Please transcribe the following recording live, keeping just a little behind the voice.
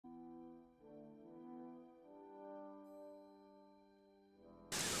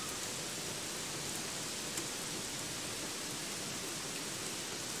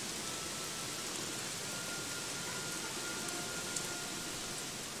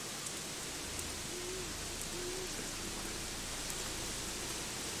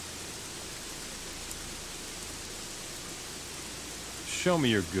show me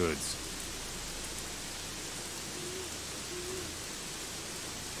your goods.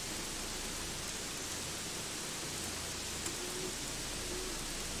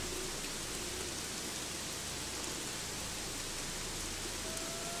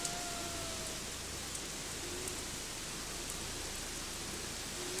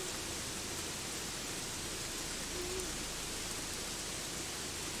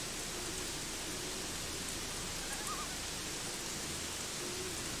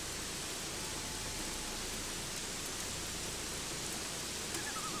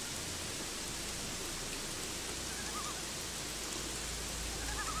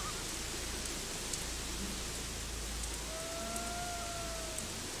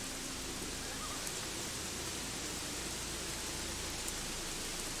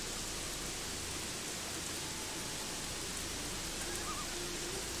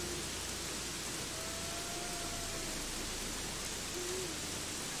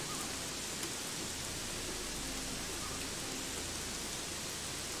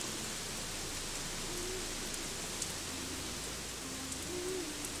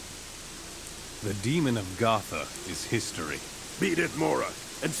 The demon of Gotha is history. Beat it, Mora,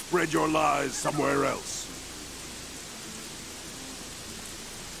 and spread your lies somewhere else.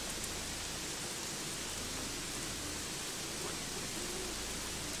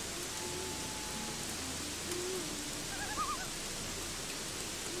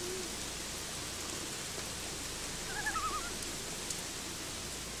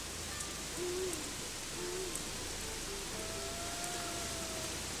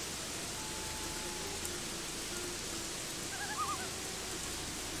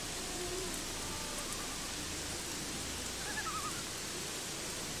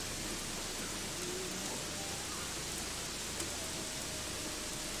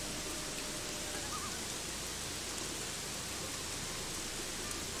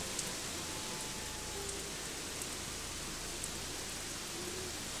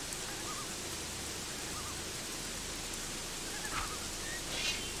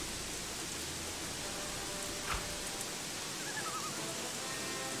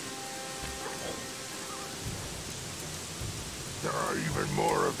 There are even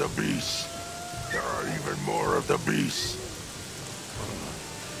more of the beasts. There are even more of the beasts.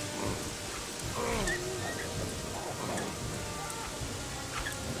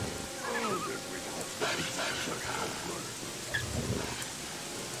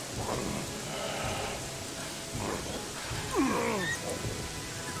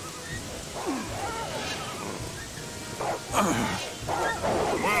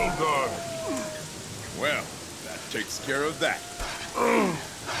 Well done. Well, that takes care of that.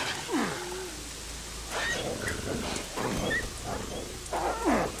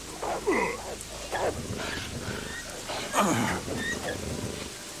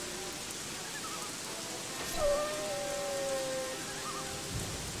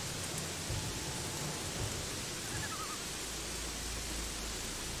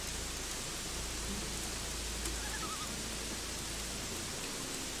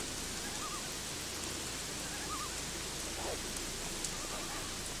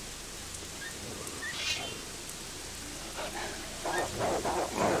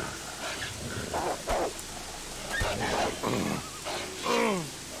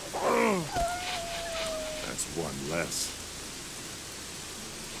 That's one less.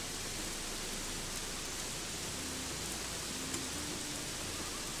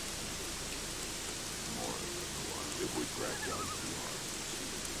 More than one if we crack down too hard.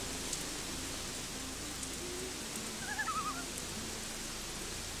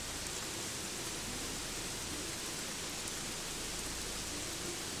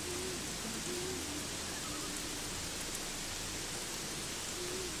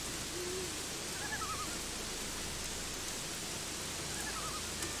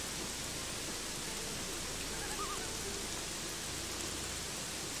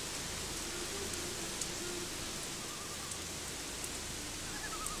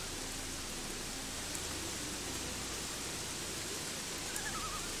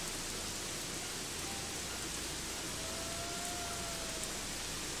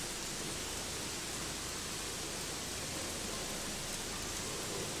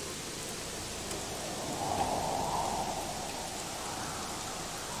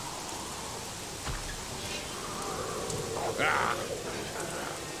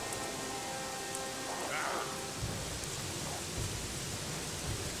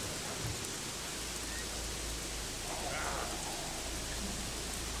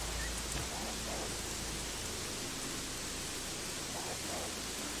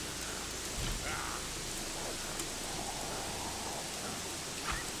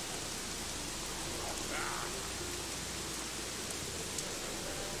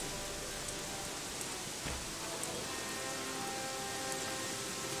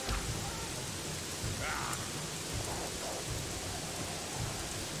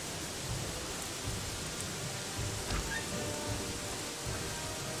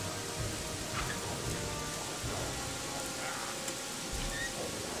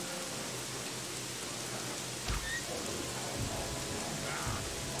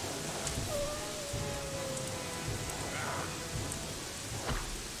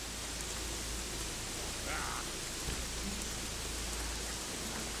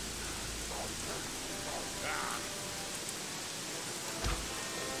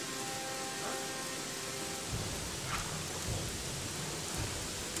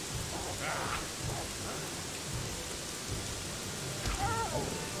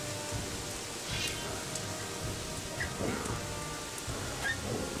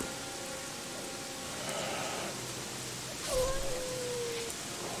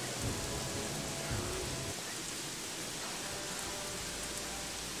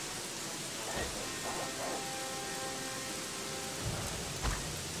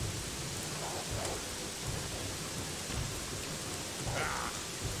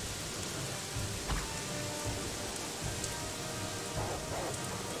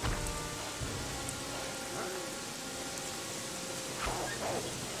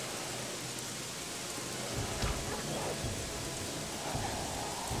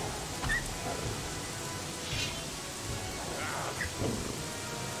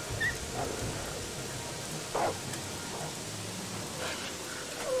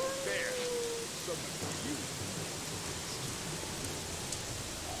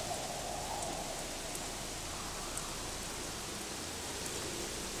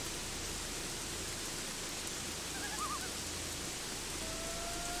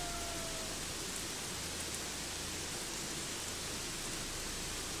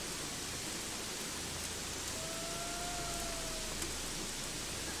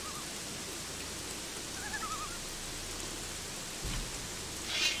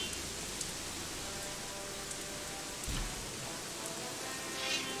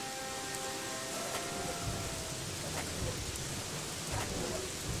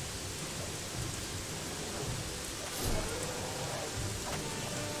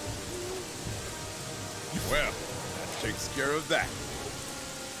 of that.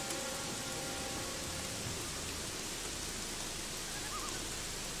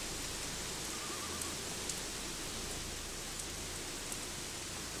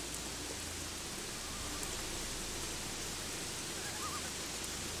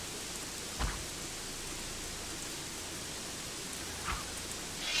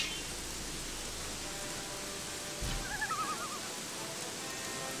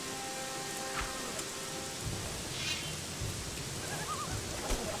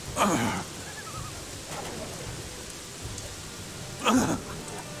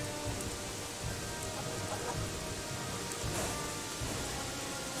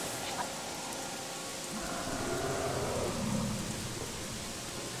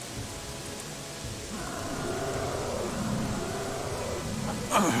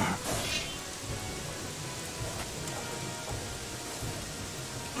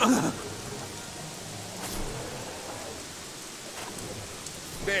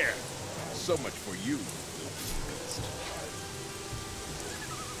 There. So much for you.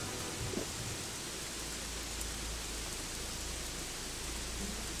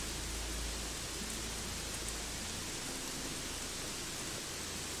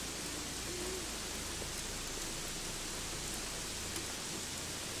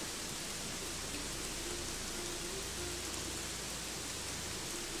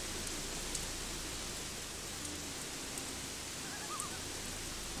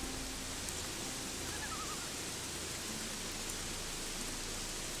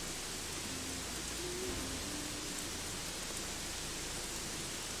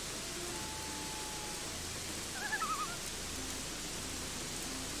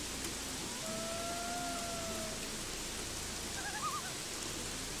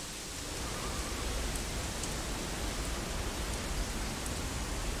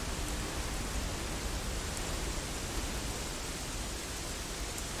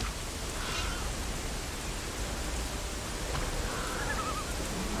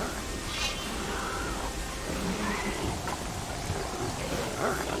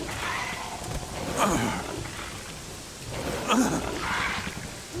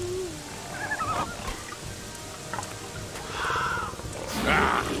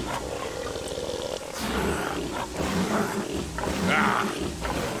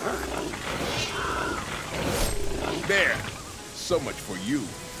 There. So much for you,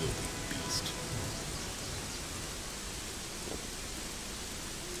 filthy beast.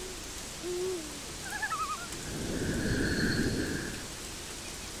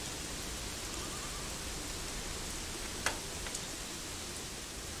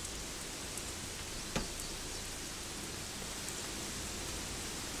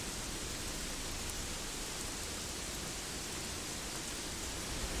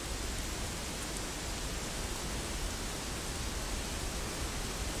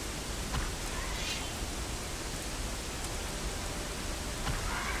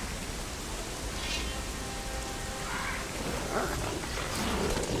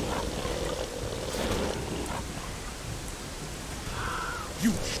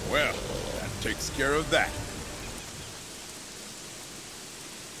 Well, that takes care of that.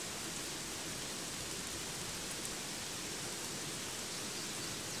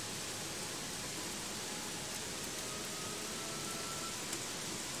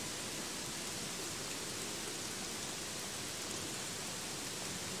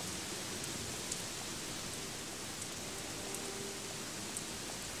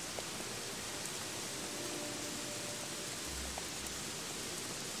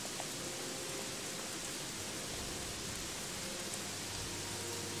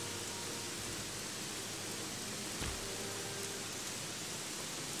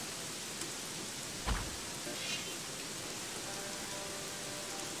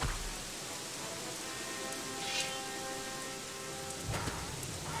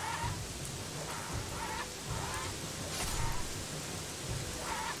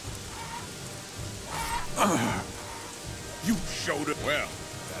 You showed it well.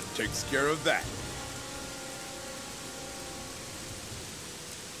 That takes care of that.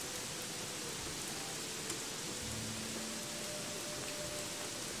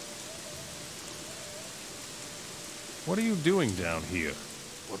 What are you doing down here?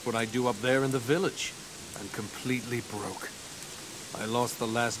 What would I do up there in the village? I'm completely broke. I lost the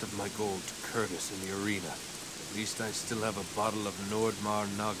last of my gold to Curtis in the arena. At least I still have a bottle of Nordmar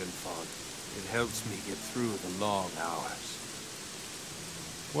Noggenfog. It helps me get through the long hours.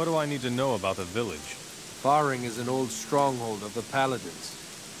 What do I need to know about the village? Faring is an old stronghold of the Paladins,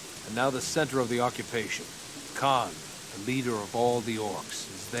 and now the center of the occupation. Khan, the leader of all the orcs,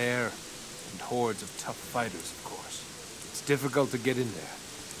 is there, and hordes of tough fighters, of course. It's It's difficult to get in there,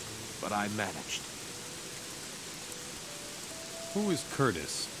 but I managed. Who is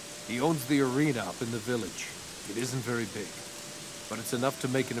Curtis? He owns the arena up in the village. It isn't very big, but it's enough to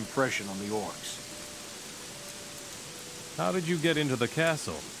make an impression on the orcs. How did you get into the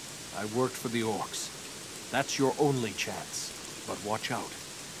castle? I worked for the orcs. That's your only chance. But watch out.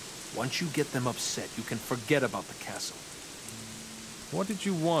 Once you get them upset, you can forget about the castle. What did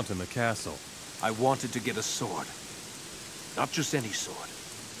you want in the castle? I wanted to get a sword. Not just any sword.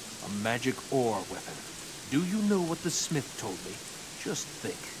 A magic ore weapon. Do you know what the smith told me? Just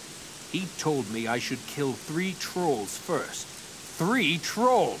think. He told me I should kill 3 trolls first. 3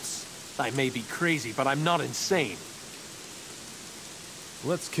 trolls! I may be crazy, but I'm not insane.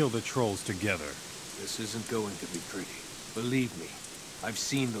 Let's kill the trolls together. This isn't going to be pretty. Believe me, I've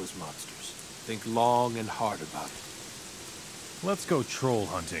seen those monsters. Think long and hard about it. Let's go troll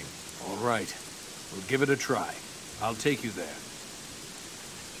hunting. All right. We'll give it a try. I'll take you there.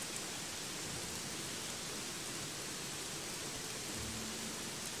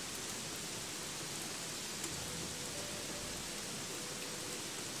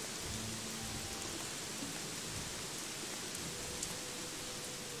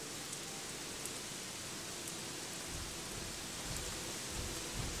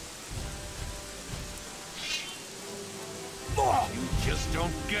 You just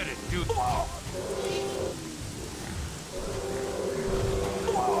don't get it, do you?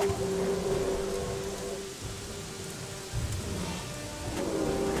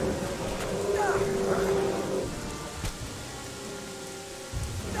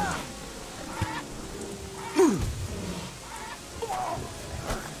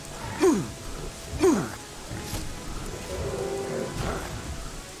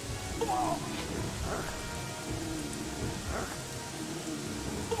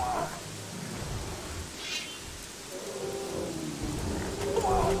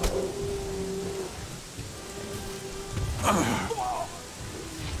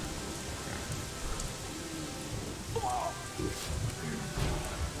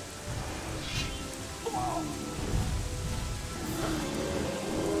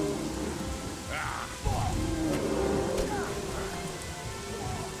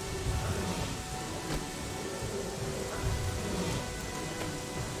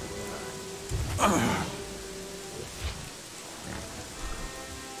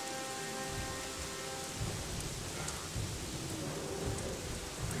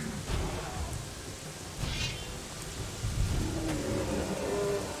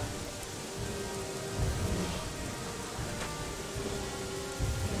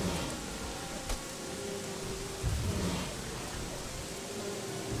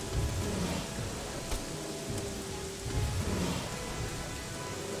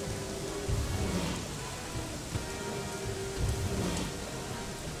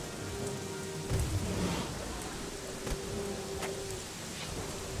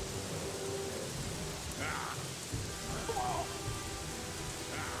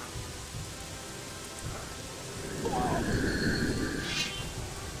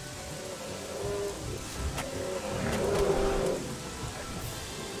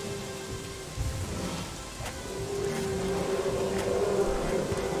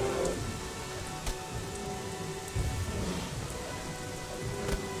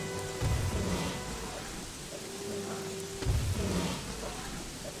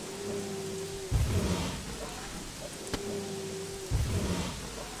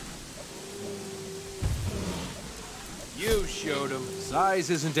 You showed him.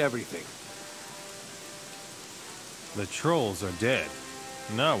 Size isn't everything. The trolls are dead.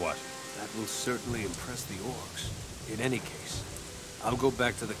 Now what? That will certainly impress the orcs. In any case, I'll go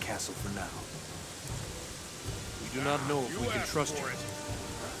back to the castle for now. We do not know if we can trust you.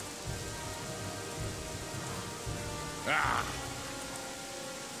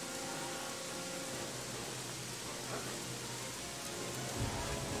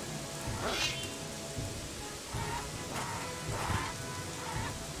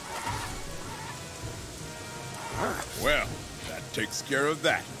 Well, that takes care of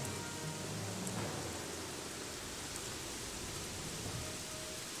that.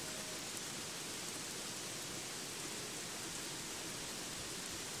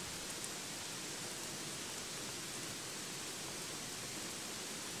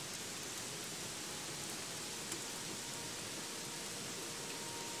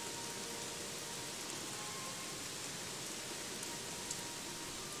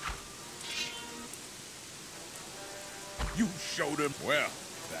 You showed him. Well,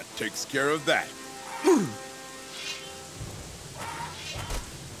 that takes care of that.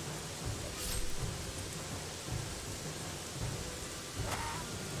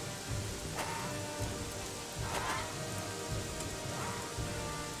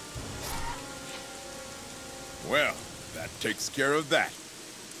 Well, that takes care of that.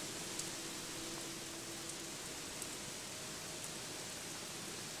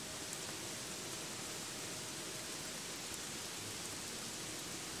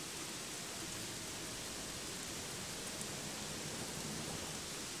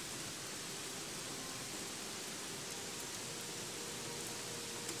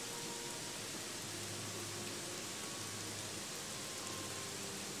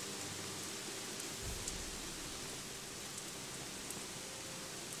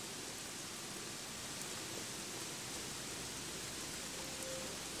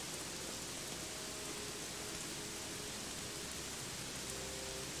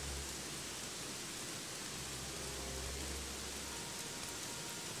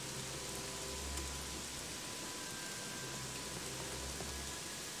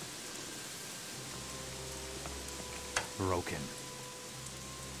 Broken.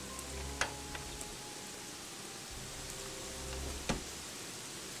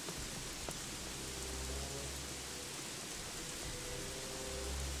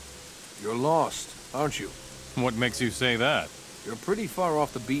 You're lost, aren't you? What makes you say that? You're pretty far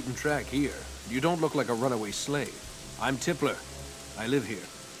off the beaten track here. You don't look like a runaway slave. I'm Tippler. I live here.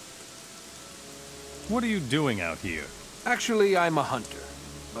 What are you doing out here? Actually, I'm a hunter,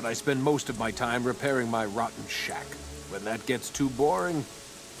 but I spend most of my time repairing my rotten shack. When that gets too boring,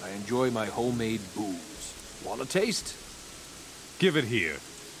 I enjoy my homemade booze. Want a taste? Give it here.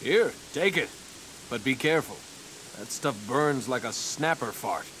 Here, take it. But be careful. That stuff burns like a snapper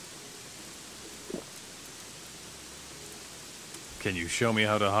fart. Can you show me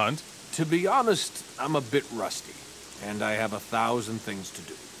how to hunt? To be honest, I'm a bit rusty, and I have 1,000 things to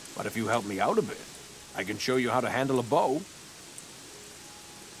do. But if you help me out a bit, I can show you how to handle a bow.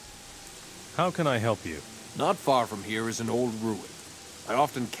 How can I help you? Not far from here is an old ruin. I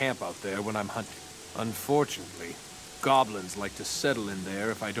often camp out there when I'm hunting. Unfortunately, goblins like to settle in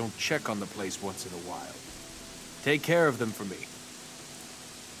there if I don't check on the place once in a while. Take care of them for me.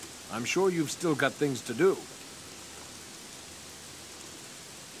 I'm sure you've still got things to do.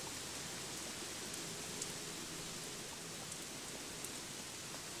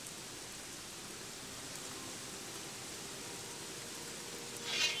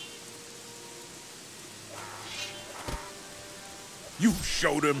 You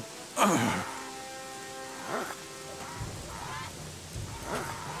showed him.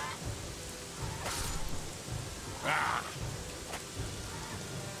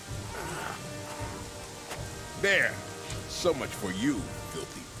 There. So much for you,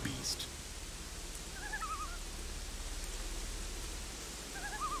 filthy beast.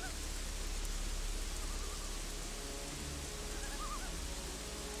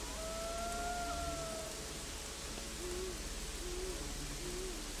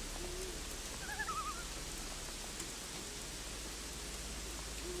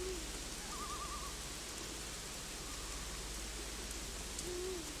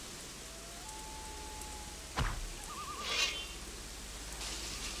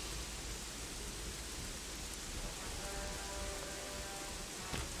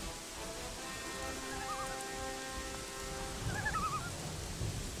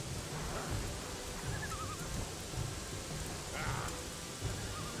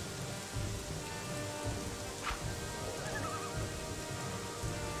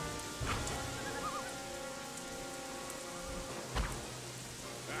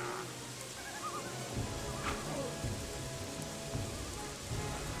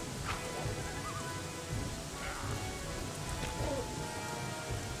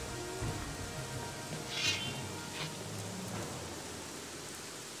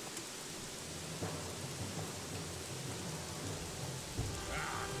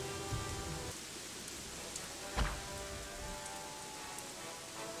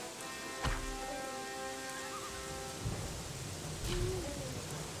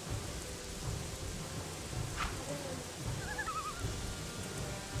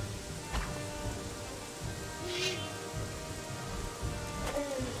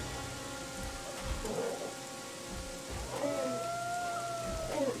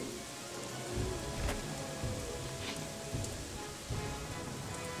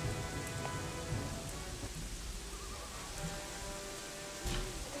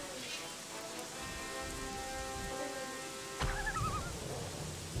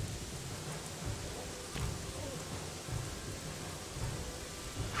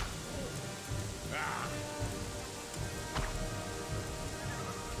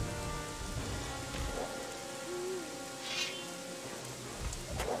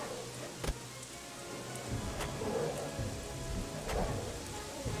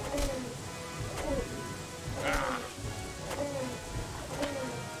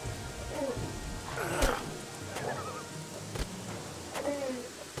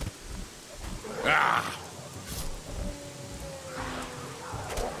 Ah!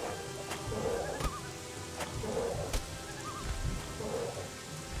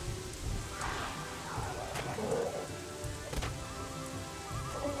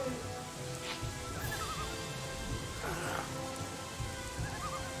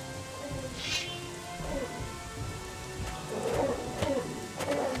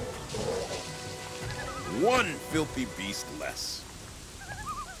 One filthy beast less.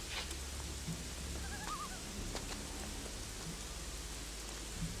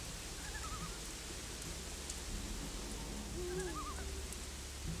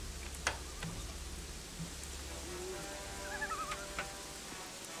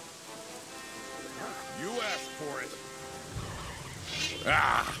 You asked for it.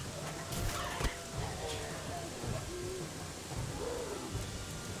 Ah!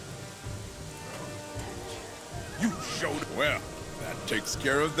 You showed well. That takes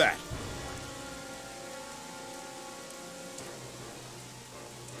care of that.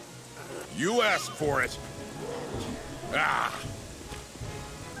 You asked for it. Ah!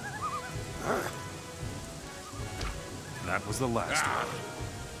 That was the last one.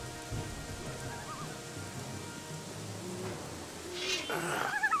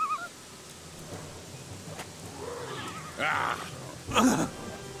 Ah! Ah!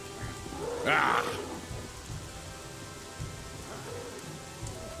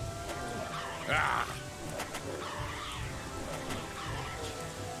 Ah!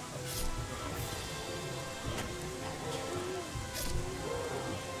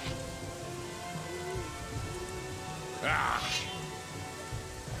 Ah!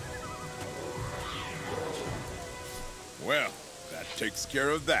 Well, that takes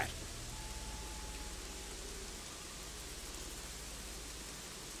care of that.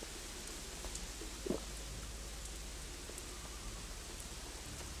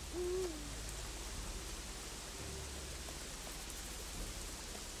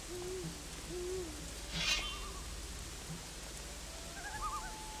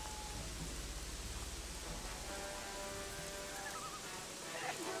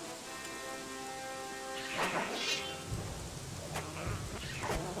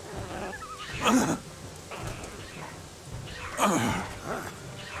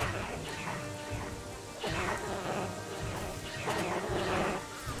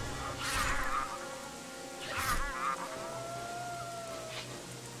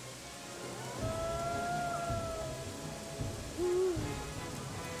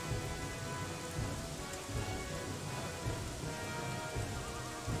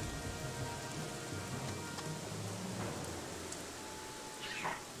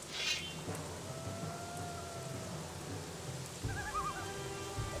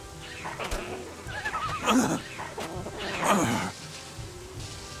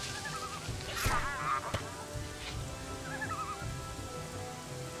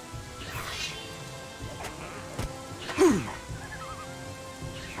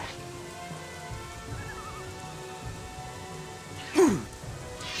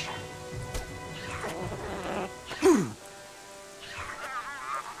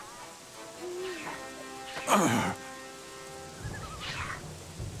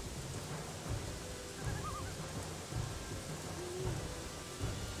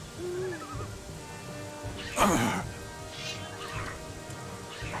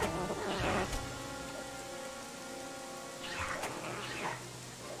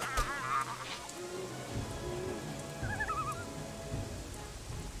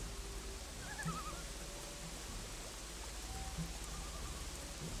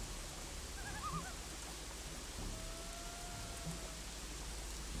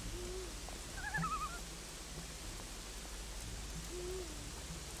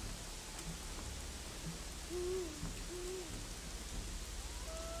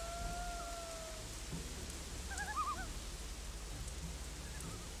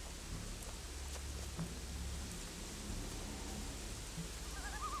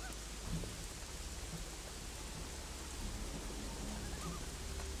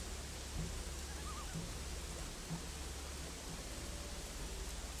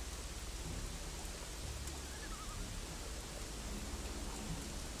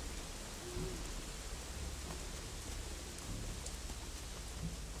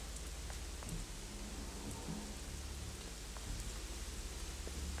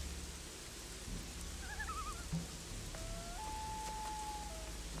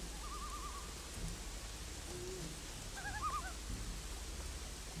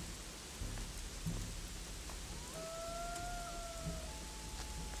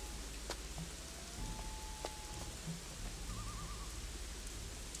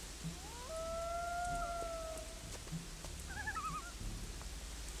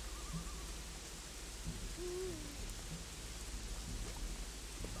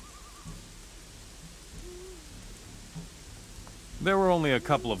 There were only a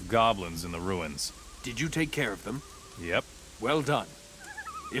couple of goblins in the ruins. Did you take care of them? Yep. Well done.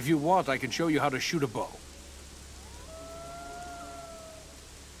 If you want, I can show you how to shoot a bow.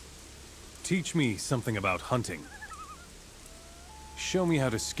 Teach me something about hunting. Show me how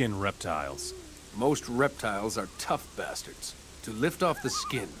to skin reptiles. Most reptiles are tough bastards. To lift off the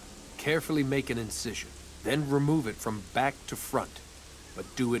skin, carefully make an incision, then remove it from back to front,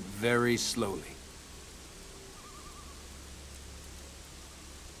 but do it very slowly.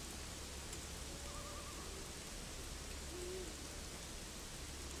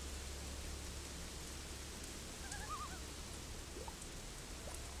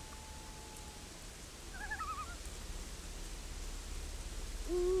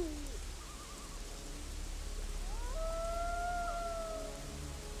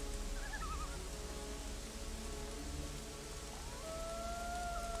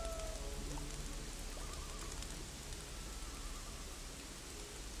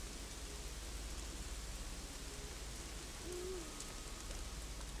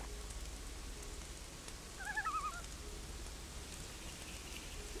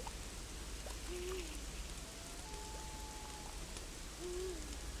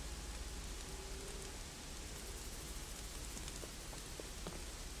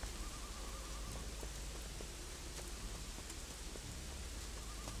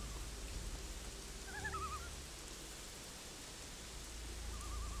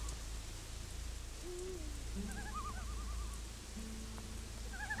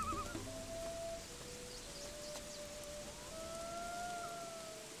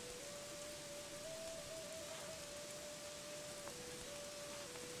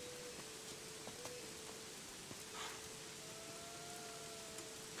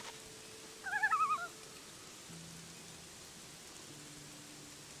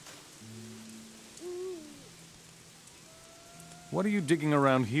 What are you digging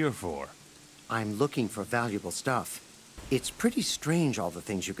around here for? I'm looking for valuable stuff. It's pretty strange, all the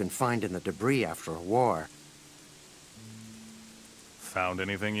things you can find in the debris after a war. Found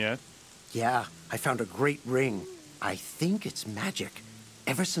anything yet? Yeah, I found a great ring. I think it's magic.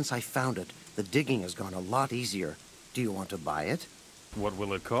 Ever since I found it, the digging has gone a lot easier. Do you want to buy it? What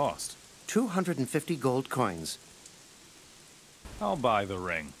will it cost? 250 gold coins. I'll buy the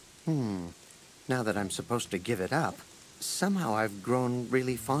ring. Now that I'm supposed to give it up, somehow I've grown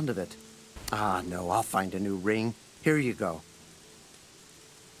really fond of it. Ah, no, I'll find a new ring. Here you go.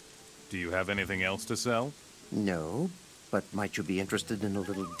 Do you have anything else to sell? No, but might you be interested in a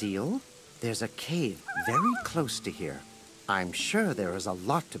little deal? There's a cave very close to here. I'm sure there is a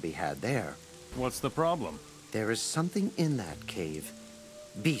lot to be had there. What's the problem? There is something in that cave.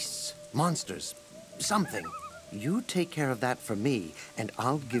 Beasts, monsters, something. You take care of that for me, and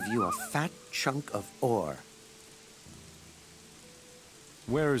I'll give you a fat chunk of ore.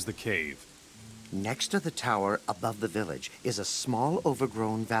 Where is the cave? Next to the tower above the village is a small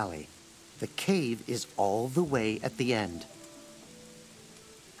overgrown valley. The cave is all the way at the end.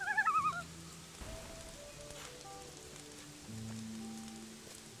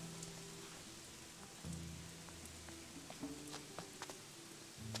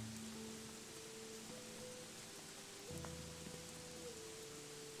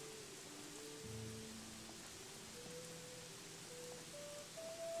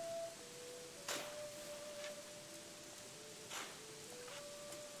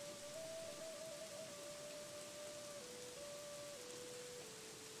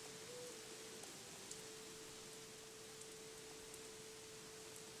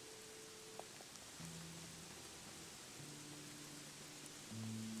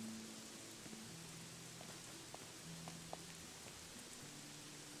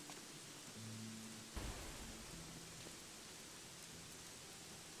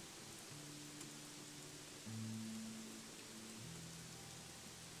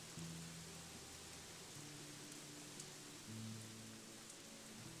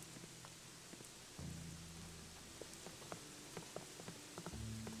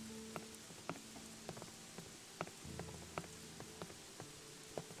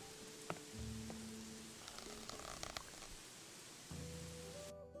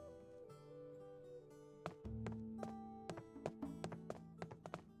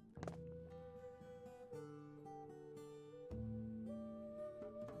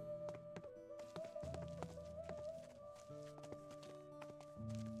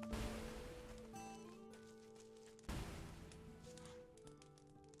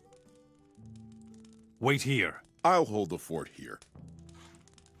 Wait here. I'll hold the fort here.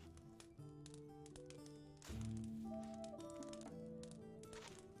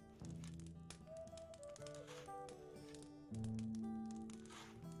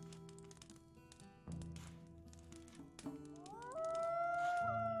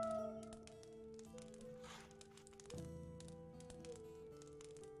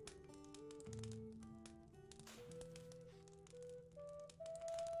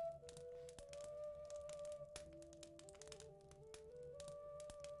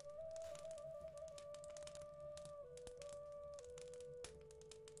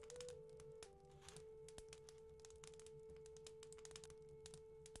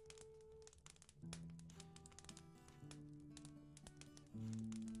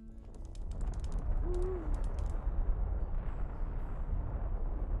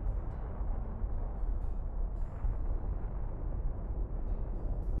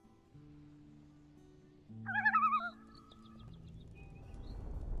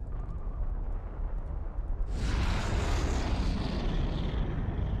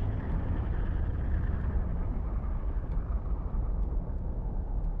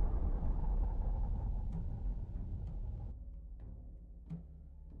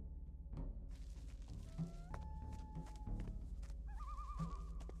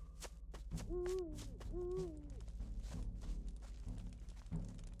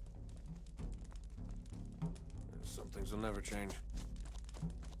 Some things will never change.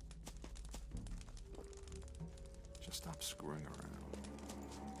 Just stop screwing around.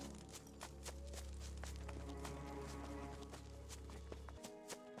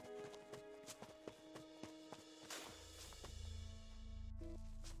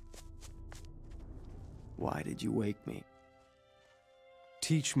 Why did you wake me?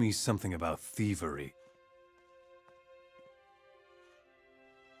 Teach me something about thievery.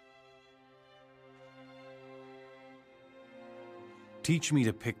 Teach me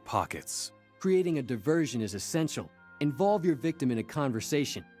to pick pockets. Creating a diversion is essential. Involve your victim in a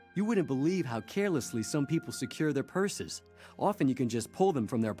conversation. You wouldn't believe how carelessly some people secure their purses. Often you can just pull them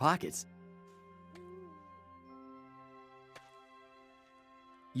from their pockets.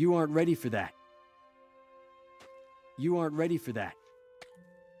 You aren't ready for that. You aren't ready for that.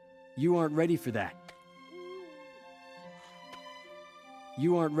 You aren't ready for that.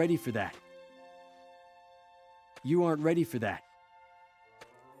 You aren't ready for that. You aren't ready for that.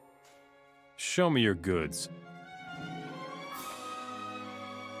 Show me your goods.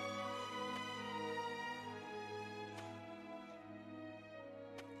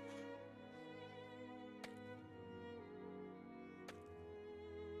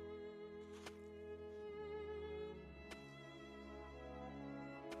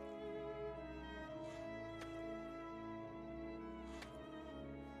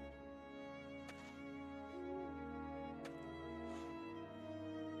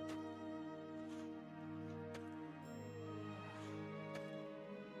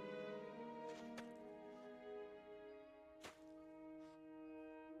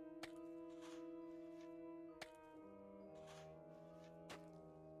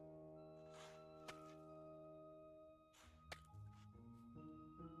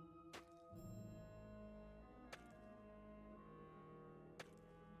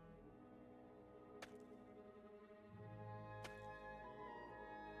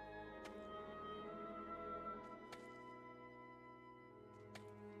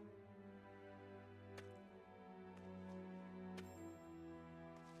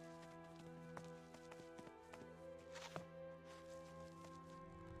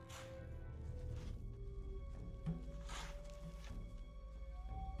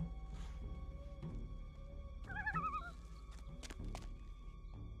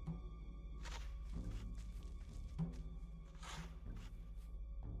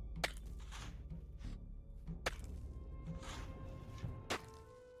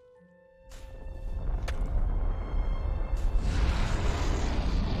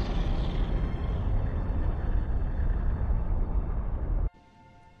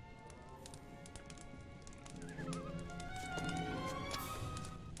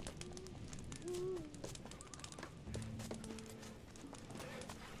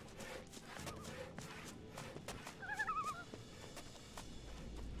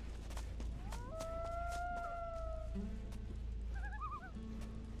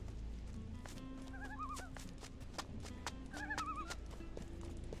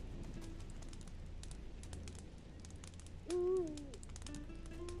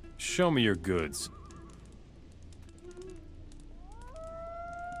 Show me your goods.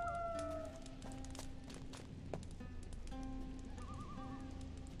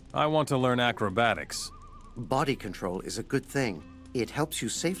 I want to learn acrobatics. Body control is a good thing. It helps you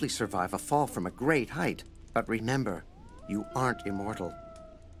safely survive a fall from a great height. But remember, you aren't immortal.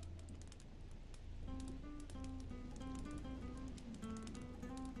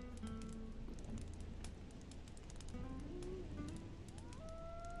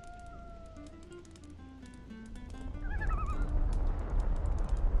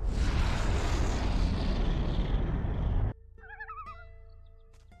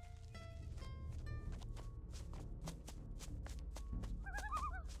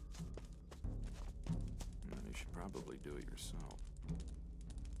 You should probably do it yourself.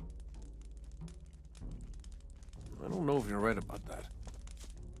 I don't know if you're right about that.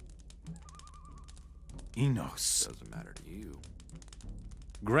 Innos, Doesn't matter to you.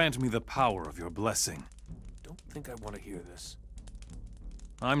 grant me the power of your blessing. Don't think I want to hear this.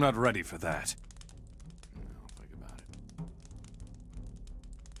 I'm not ready for that. I'll think about it.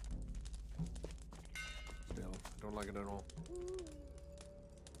 Still, I don't like it at all.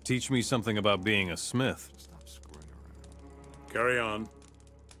 Teach me something about being a smith. Stop screwing around. Carry on.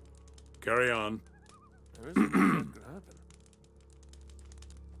 Carry on. There is something that could happen.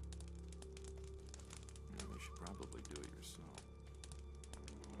 You should probably do it yourself.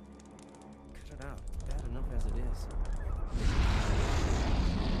 Cut it out. Bad enough as it is.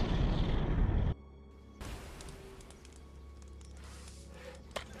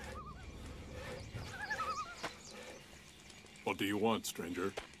 What do you want, stranger?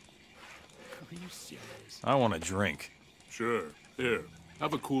 Are you serious? I want a drink. Sure. Here,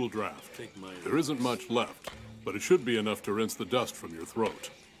 have a cool draft. There isn't much left, but it should be enough to rinse the dust from your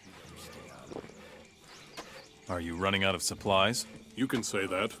throat. Are you running out of supplies? You can say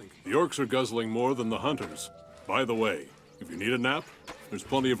that. The orcs are guzzling more than the hunters. By the way, if you need a nap, there's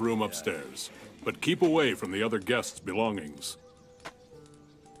plenty of room upstairs. But keep away from the other guests' belongings.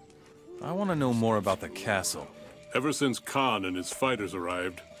 I want to know more about the castle. Ever since Khan and his fighters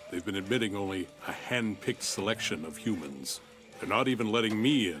arrived, they've been admitting only a hand-picked selection of humans. They're not even letting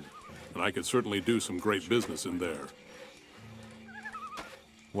me in, and I could certainly do some great business in there.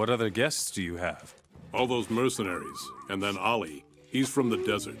 What other guests do you have? All those mercenaries, and then Ali. He's from the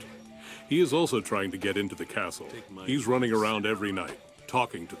desert. He is also trying to get into the castle. He's running around every night,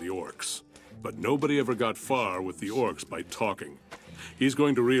 talking to the orcs. But nobody ever got far with the orcs by talking. He's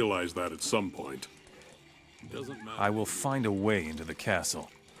going to realize that at some point. I will find a way into the castle.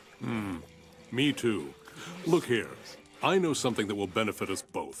 Me too. Look here. I know something that will benefit us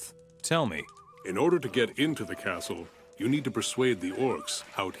both. Tell me. In order to get into the castle, you need to persuade the orcs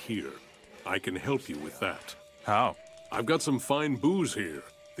out here. I can help you with that. How? I've got some fine booze here.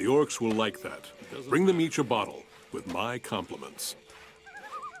 The orcs will like that. Bring them each a bottle, with my compliments.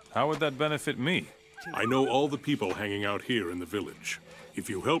 How would that benefit me? I know all the people hanging out here in the village.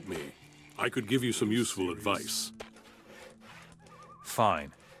 If you help me, I could give you some useful advice.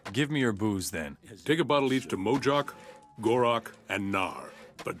 Fine. Give me your booze then. Take a bottle each to Mojok, Gorok, and Nar.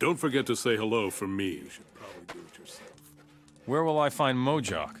 But don't forget to say hello from me. Where will I find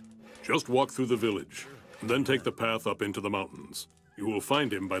Mojok? Just walk through the village, and then take the path up into the mountains. You will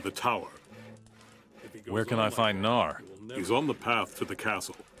find him by the tower. Where can I find Nar? He's on the path to the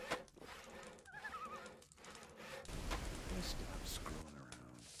castle.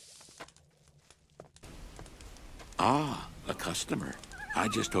 Ah, a customer. I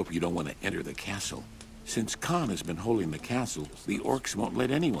just hope you don't want to enter the castle. Since Khan has been holding the castle, the orcs won't let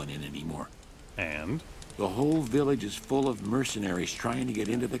anyone in anymore. And? The whole village is full of mercenaries trying to get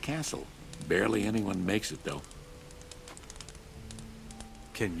into the castle. Barely anyone makes it, though.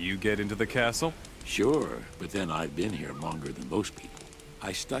 Can you get into the castle? Sure, but then I've been here longer than most people.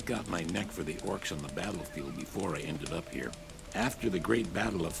 I stuck out my neck for the orcs on the battlefield before I ended up here. After the Great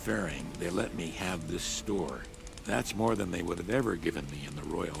Battle of Faring, they let me have this store. That's more than they would have ever given me in the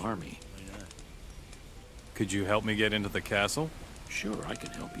Royal Army. Could you help me get into the castle? Sure, I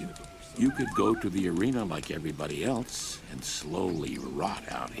can help you. You could go to the arena like everybody else and slowly rot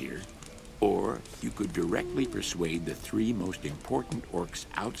out here. Or you could directly persuade the 3 most important orcs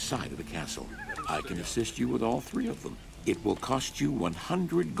outside of the castle. I can assist you with all 3 of them. It will cost you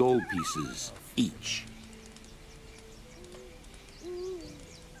 100 gold pieces each.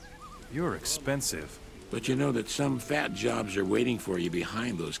 You're expensive. But you know that some fat jobs are waiting for you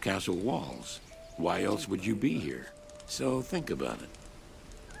behind those castle walls. Why else would you be here? So think about it.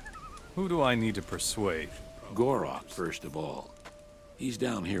 Who do I need to persuade? Gorok, first of all. He's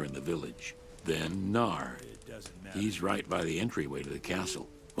down here in the village. Then Nar. He's right by the entryway to the castle.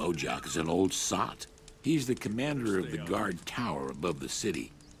 Mojok is an old sot. He's the commander of the guard tower above the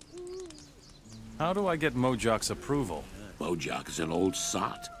city. How do I get Mojok's approval? Mojok is an old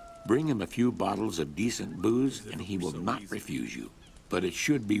sot. Bring him a few bottles of decent booze and he will not refuse you. But it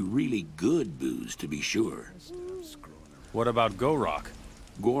should be really good booze to be sure. What about Gorok?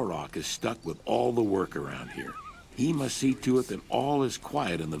 Gorok is stuck with all the work around here. He must see to it that all is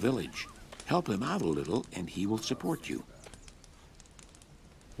quiet in the village. Help him out a little and he will support you.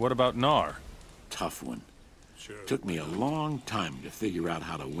 What about Nar? Tough one. Took me a long time to figure out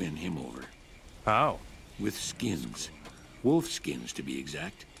how to win him over. How? With skins. Wolf skins, to be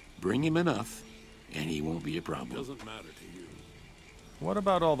exact. Bring him enough, and he won't be a problem. Doesn't matter to you. What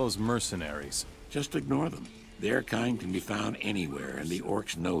about all those mercenaries? Just ignore them. Their kind can be found anywhere, and the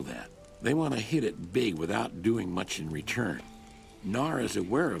orcs know that. They want to hit it big without doing much in return. Nar is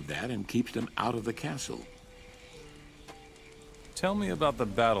aware of that and keeps them out of the castle. Tell me about the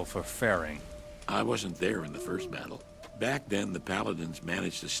battle for Faring. I wasn't there in the first battle. Back then, the Paladins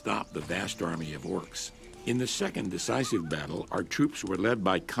managed to stop the vast army of orcs. In the second decisive battle, our troops were led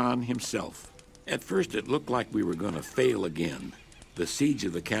by Khan himself. At first, it looked like we were going to fail again. The siege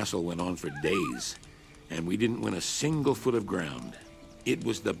of the castle went on for days, and we didn't win a single foot of ground. It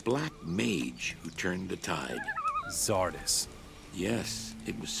was the Black Mage who turned the tide. Zardis. Yes,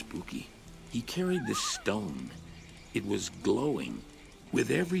 it was spooky. He carried this stone. It was glowing.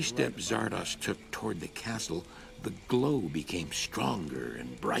 With every step Zardos took toward the castle, the glow became stronger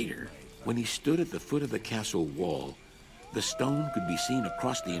and brighter. When he stood at the foot of the castle wall, the stone could be seen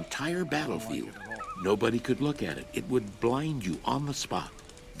across the entire battlefield. Nobody could look at it. It would blind you on the spot.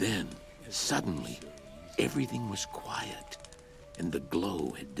 Then, suddenly, everything was quiet, and the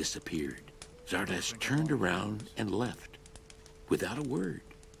glow had disappeared. Zardes turned around and left, without a word.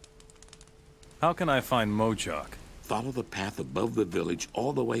 How can I find Mojok? Follow the path above the village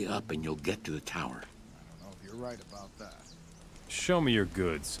all the way up, and you'll get to the tower. I don't know if you're right about that. Show me your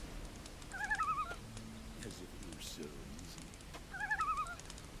goods. As if it were so easy.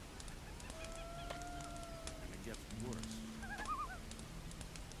 And it gets worse.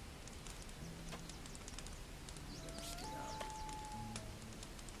 You better stay out.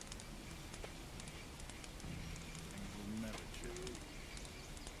 Things will never change.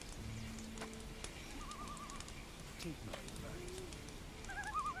 Take my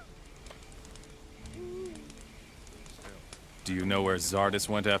Do you know where Zardes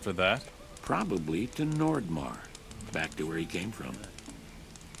went after that? Probably to Nordmar, back to where he came from.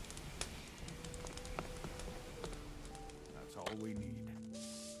 That's all we need.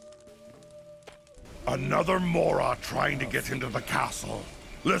 Another Mora trying to get into the castle.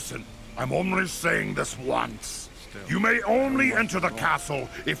 Listen, I'm only saying this once. You may only enter the castle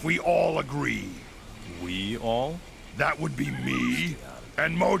if we all agree. We all? That would be me,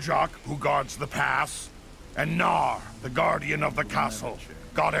 and Mojok, who guards the pass, and Nar, the guardian of the castle.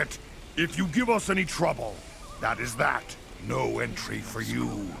 Got it? If you give us any trouble, that is that. No entry for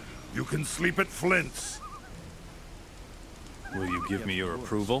you. You can sleep at Flint's. Will you give me your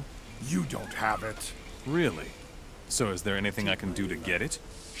approval? You don't have it. Really? So is there anything I can do to get it?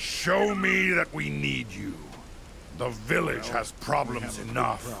 Show me that we need you. The village has problems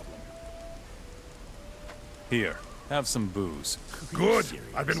enough. Here, have some booze. Good.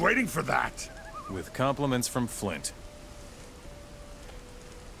 I've been waiting for that. With compliments from Flint.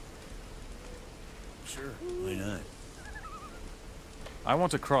 Sure, why not? I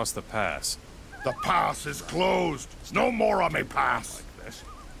want to cross the pass. The pass is closed. No Mora may pass. Like this.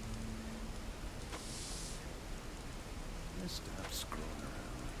 Stop screwing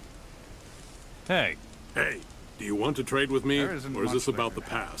around. Hey, Hey, do you want to trade with me, There isn't or is this much about the that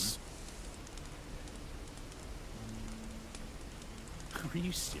can happen. pass? Are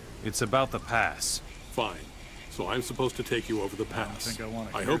you serious? it's about the pass. Fine. So I'm supposed to take you over the pass. think I wanna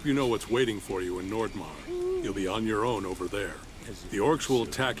I hear hope you know what's waiting for you in Nordmar. You'll be on your own over there. The orcs will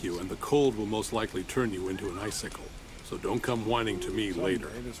attack you, and the cold will most likely turn you into an icicle. So don't come whining to me later.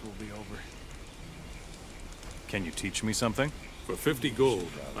 Someday this will be over. Can you teach me something? For 50 gold,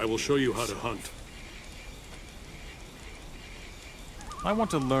 I will show you how to hunt. I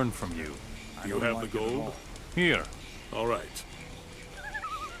want to learn from you. Do you don't have like the it at gold? all. Here, All right.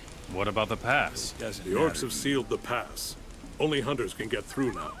 what about the pass? The orcs have sealed the pass. Only hunters can get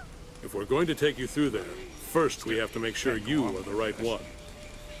through now. If we're going to take you through there, first we have to make sure you are the right one.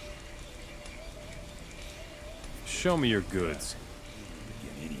 Show me your goods.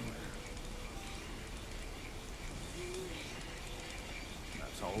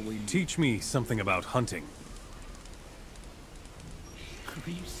 That's all we need. Teach me something about hunting.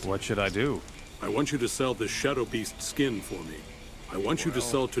 What should I do? I want you to sell this shadow beast skin for me. I want you to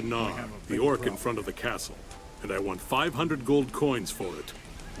sell to Nar, the orc in front of the castle. And I want 500 gold coins for it.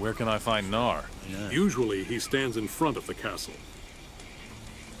 Where can I find Nar? Usually he stands in front of the castle.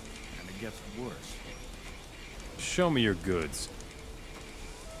 And it gets worse. Show me your goods.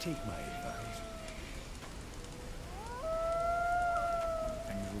 Take my advice.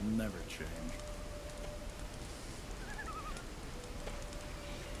 Things will never change.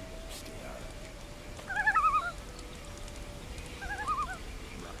 Stay out.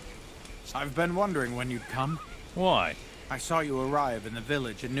 I've been wondering when you'd come. Why? I saw you arrive in the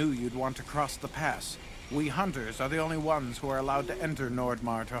village and knew you'd want to cross the pass. We hunters are the only ones who are allowed to enter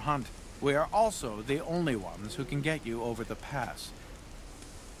Nordmar to hunt. We are also the only ones who can get you over the pass.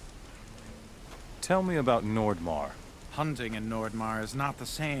 Tell me about Nordmar. Hunting in Nordmar is not the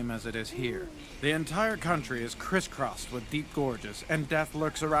same as it is here. The entire country is crisscrossed with deep gorges, and death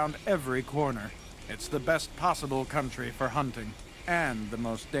lurks around every corner. It's the best possible country for hunting, and the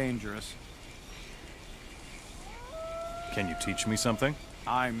most dangerous. Can you teach me something?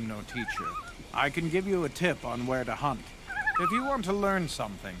 I'm no teacher. I can give you a tip on where to hunt. If you want to learn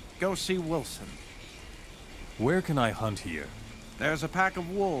something, go see Wilson. Where can I hunt here? There's a pack of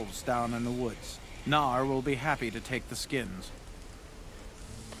wolves down in the woods. Nar will be happy to take the skins.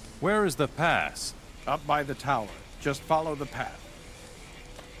 Where is the pass? Up by the tower. Just follow the path.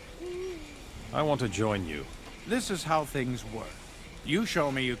 I want to join you. This is how things work. You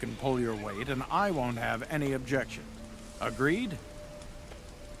show me you can pull your weight, and I won't have any objection. Agreed?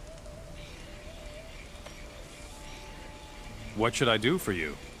 What should I do for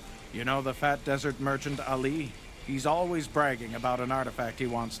you? You know the fat desert merchant Ali? He's always bragging about an artifact he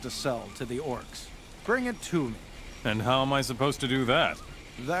wants to sell to the orcs. Bring it to me. And how am I supposed to do that?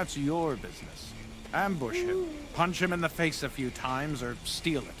 That's your business. Ambush him, punch him in the face a few times, or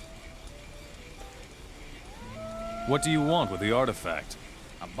steal it. What do you want with the artifact?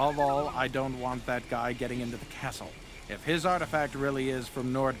 Above all, I don't want that guy getting into the castle. If his artifact really is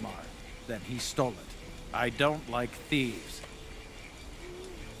from Nordmar, then he stole it. I don't like thieves.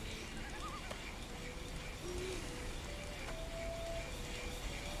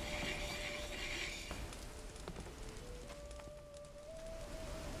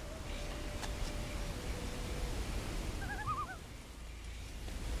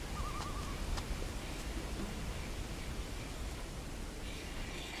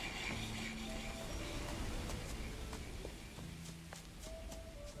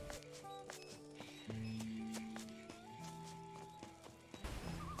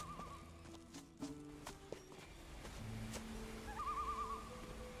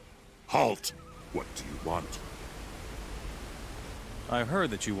 Halt! What do you want? I heard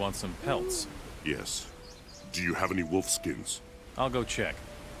that you want some pelts. Yes. Do you have any wolf skins? I'll go check.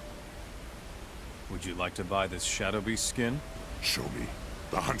 Would you like to buy this Shadow Beast skin? Show me.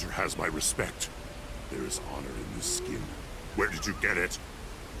 The hunter has my respect. There is honor in this skin. Where did you get it?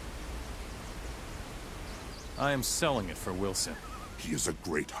 I am selling it for Wilson. He is a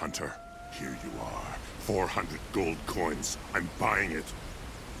great hunter. Here you are. 400 gold coins. I'm buying it.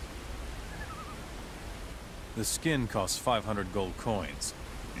 The skin costs 500 gold coins.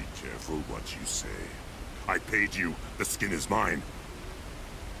 Be careful what you say. I paid you. The skin is mine.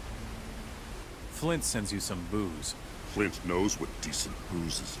 Flint sends you some booze. Flint knows what decent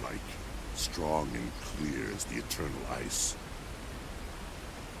booze is like. Strong and clear as the eternal ice.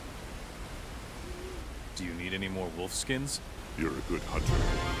 Do you need any more wolf skins? You're a good hunter.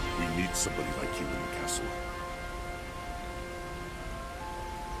 We need somebody like you in the castle.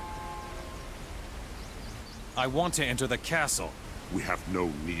 I want to enter the castle. We have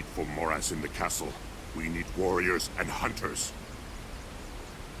no need for Moras in the castle. We need warriors and hunters.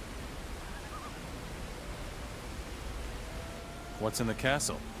 What's in the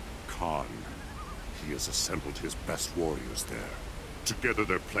castle? Khan. He has assembled his best warriors there. Together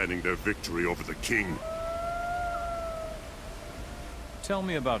they're planning their victory over the king. Tell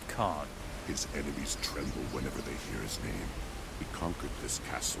me about Khan. His enemies tremble whenever they hear his name. He conquered this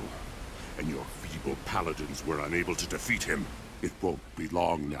castle, and your feeble paladins were unable to defeat him. It won't be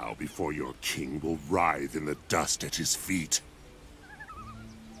long now before your king will writhe in the dust at his feet.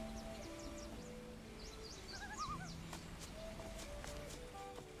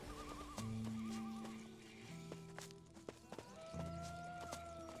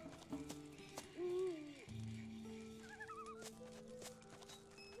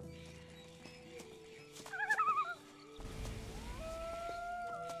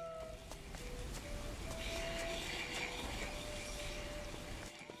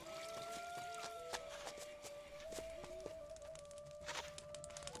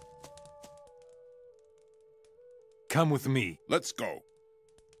 Come with me. Let's go.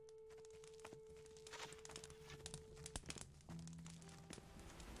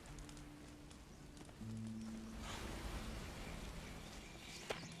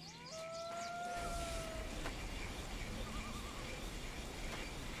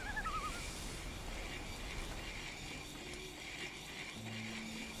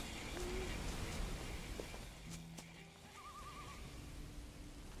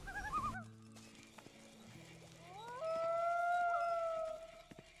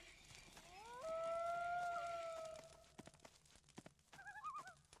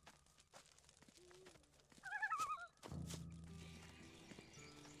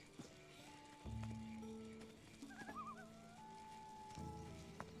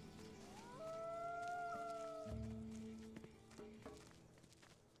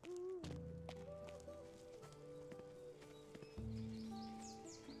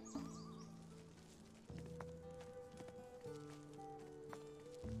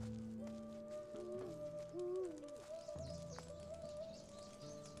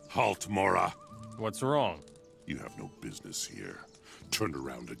 Halt, Mora. What's wrong? You have no business here. Turn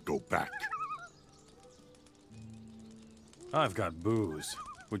around and go back. I've got booze.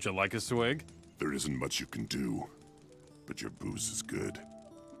 Would you like a swig? There isn't much you can do, but your booze is good.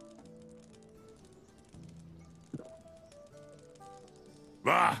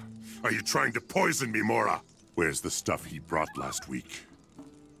 Ah! Are you trying to poison me, Mora? Where's the stuff he brought last week?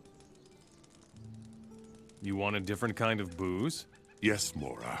 You want a different kind of booze? Yes,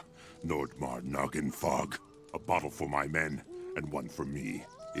 Mora. Nordmar Noggin Fog. A bottle for my men, and one for me.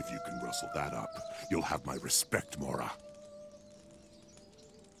 If you can rustle that up, you'll have my respect, Mora.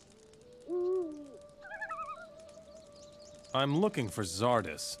 I'm looking for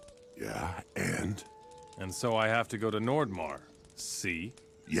Zardis. Yeah, and? And so I have to go to Nordmar. See?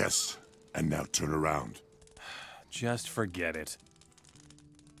 Yes, and now turn around. Just forget it.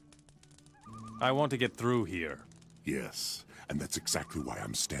 I want to get through here. Yes, and that's exactly why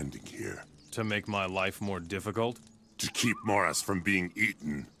I'm standing here. To make my life more difficult? To keep Moras from being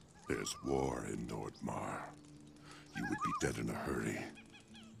eaten. There's war in Nordmar. You would be dead in a hurry.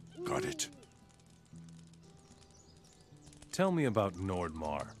 Got it? Tell me about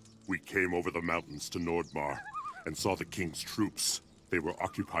Nordmar. We came over the mountains to Nordmar and saw the king's troops. They were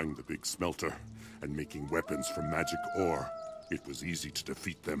occupying the big smelter and making weapons from magic ore. It was easy to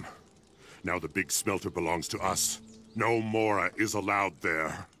defeat them. Now the big smelter belongs to us. No Mora is allowed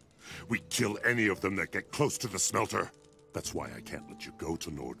there. We kill any of them that get close to the smelter. That's why I can't let you go to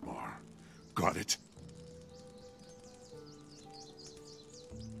Nordmar. Got it?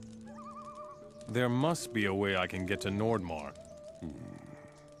 There must be a way I can get to Nordmar.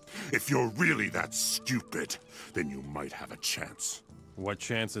 If you're really that stupid, then you might have a chance. What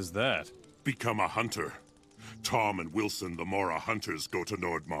chance is that? Become a hunter. Tom and Wilson, the Mora hunters, go to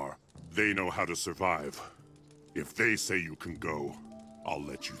Nordmar. They know how to survive. If they say you can go, I'll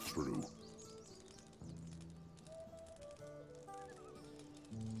let you through.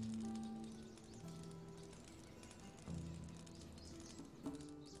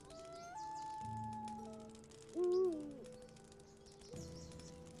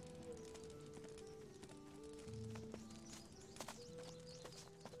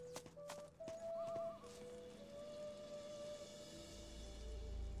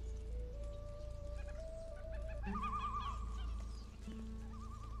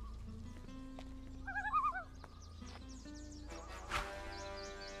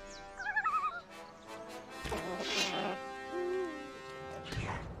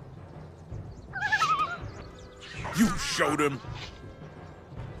 You showed him.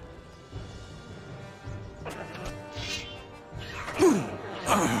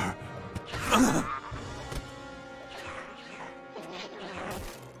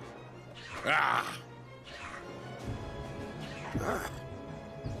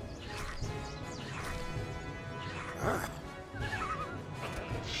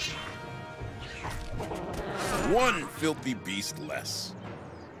 One filthy beast less.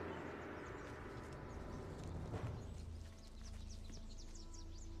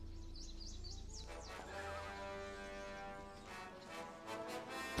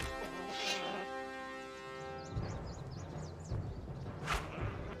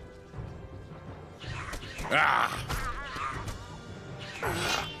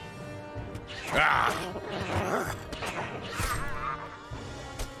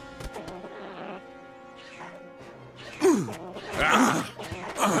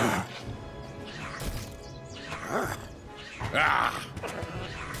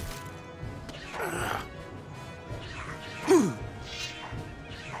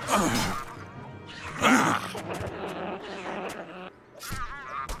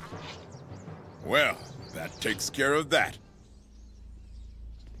 Well, that takes care of that.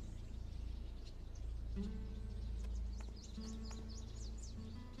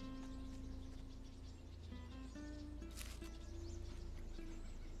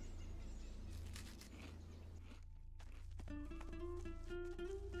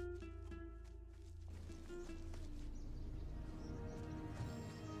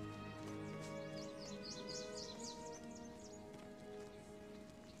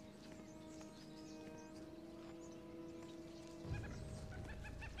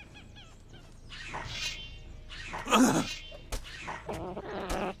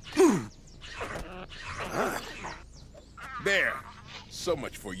 There. So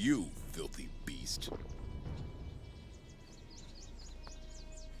much for you, filthy beast.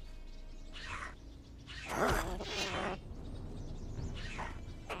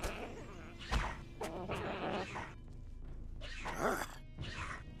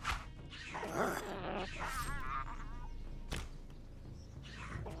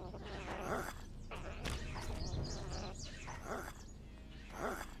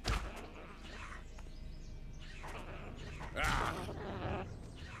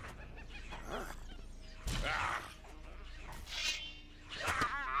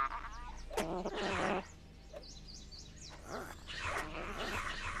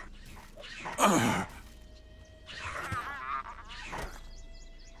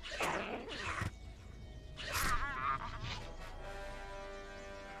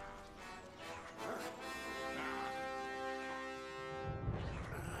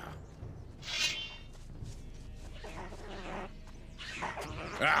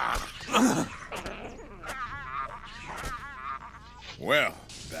 Well,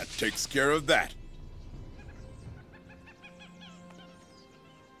 that takes care of that.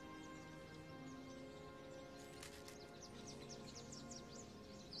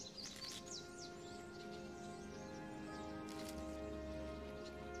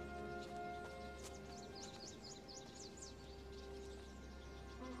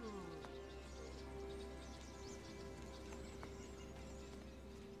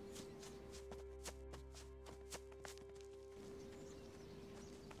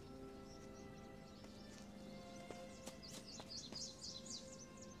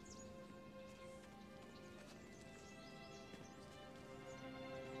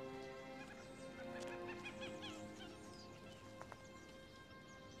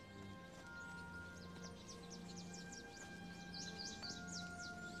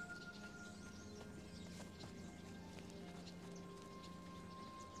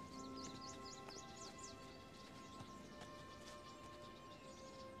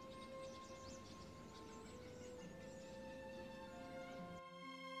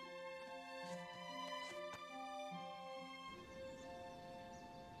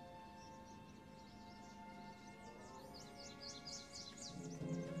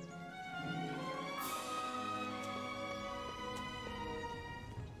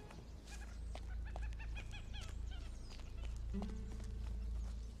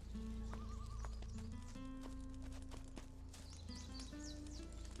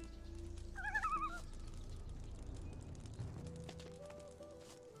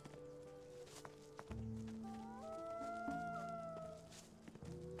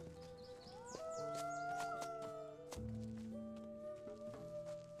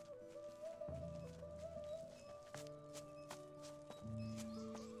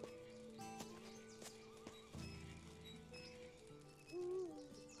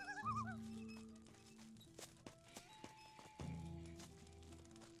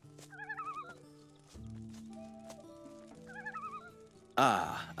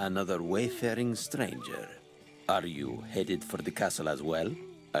 Ah, another wayfaring stranger. Are you headed for the castle as well?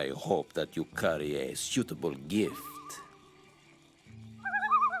 I hope that you carry a suitable gift.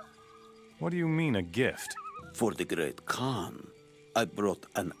 What do you mean, a gift? For the great Khan, I brought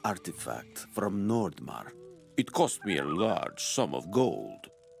an artifact from Nordmar. It cost me a large sum of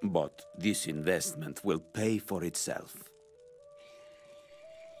gold, but this investment will pay for itself.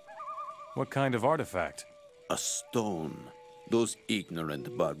 What kind of artifact? A stone. Those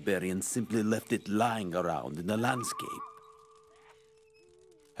ignorant barbarians simply left it lying around in the landscape.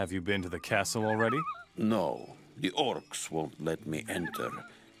 Have you been to the castle already? No, the orcs won't let me enter.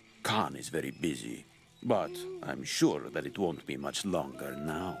 Khan is very busy, but I'm sure that it won't be much longer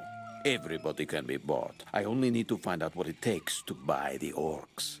now. Everybody can be bought. I only need to find out what it takes to buy the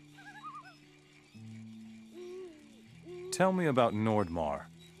orcs. Tell me about Nordmar.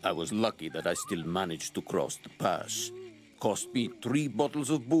 I was lucky that I still managed to cross the pass. Cost me 3 bottles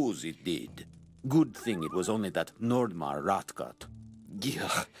of booze, it did. Good thing it was only that Nordmar rotgut.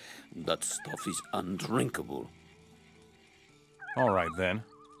 Gah, that stuff is undrinkable. All right, then.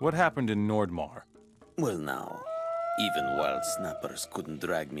 What happened in Nordmar? Well now, even wild snappers couldn't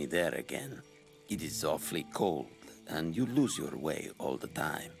drag me there again. It is awfully cold, and you lose your way all the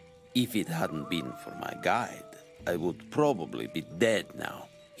time. If it hadn't been for my guide, I would probably be dead now.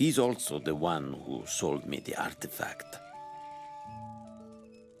 He's also the one who sold me the artifact.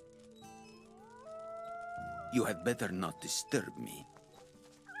 You had better not disturb me.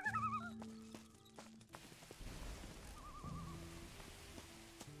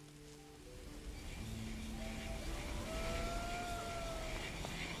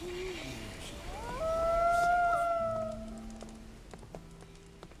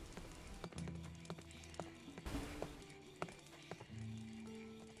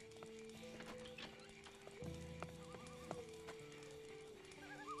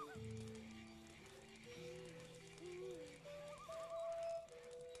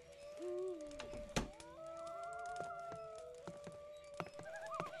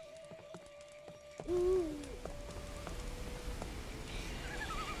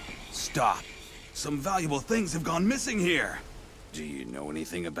 Stop! Some valuable things have gone missing here! Do you know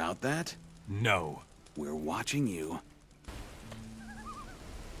anything about that? No. We're watching you.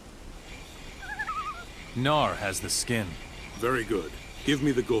 Nar has the skin. Very good. Give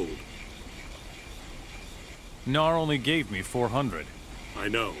me the gold. Nar only gave me 400. I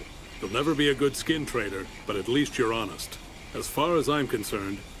know. You'll never be a good skin trader, but at least you're honest. As far as I'm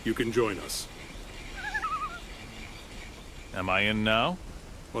concerned, you can join us. Am I in now?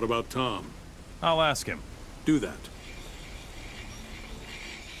 What about Tom? I'll ask him. Do that.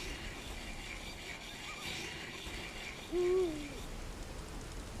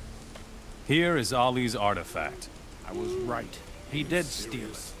 Here is Ali's artifact. I was right. He did steal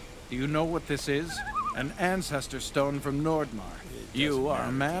it. Do you know what this is? An ancestor stone from Nordmar. You are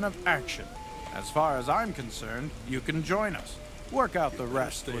a man of action. As far as I'm concerned, you can join us. Work out the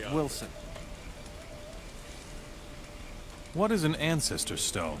rest with Wilson. What is an ancestor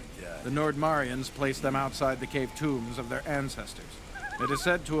stone? The Nordmarians place them outside the cave tombs of their ancestors. It is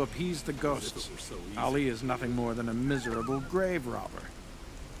said to appease the ghosts. Ali is nothing more than a miserable grave robber.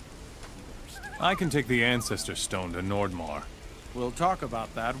 I can take the ancestor stone to Nordmar. We'll talk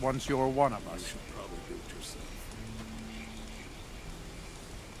about that once you're one of us.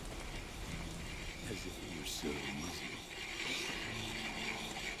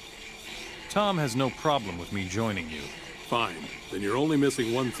 Tom has no problem with me joining you. Fine. Then you're only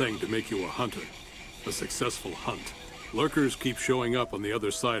missing one thing to make you a hunter. A successful hunt. Lurkers keep showing up on the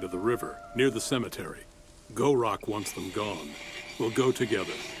other side of the river, near the cemetery. Gorok wants them gone. We'll go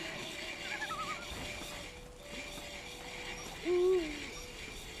together.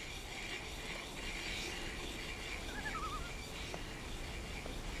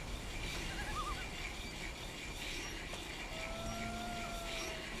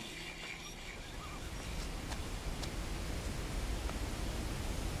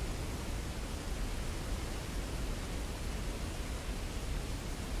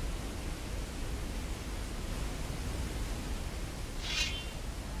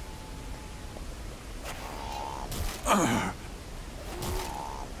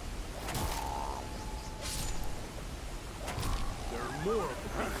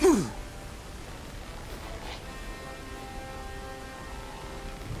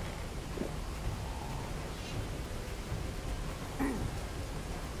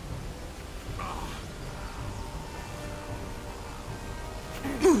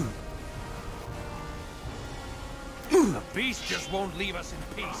 The beast just won't leave us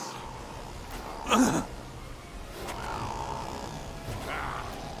in peace.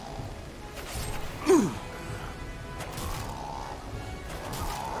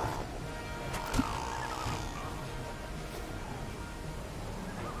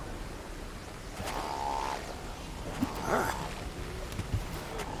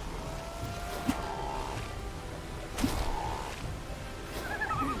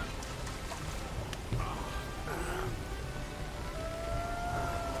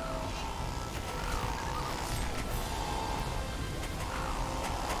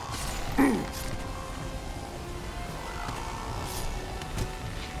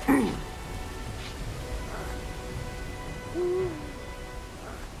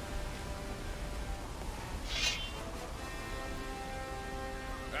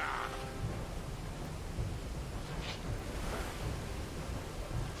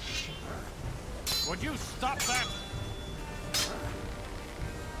 Would you stop that?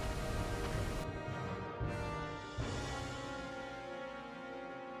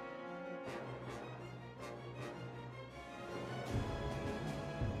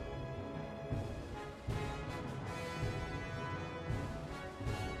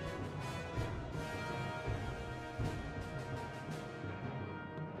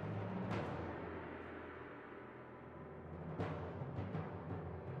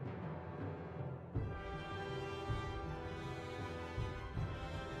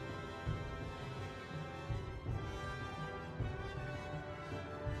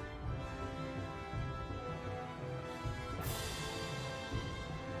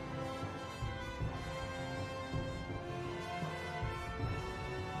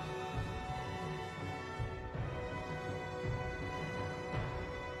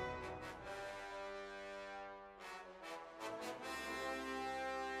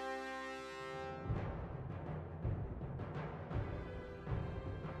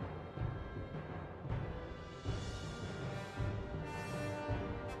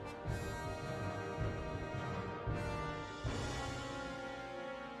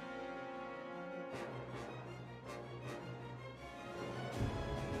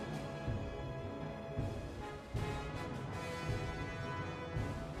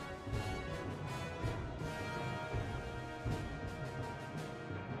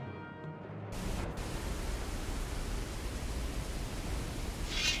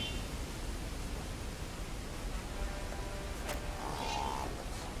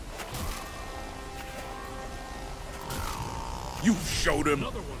 You showed him.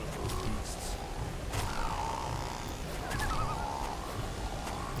 Another one of those beasts.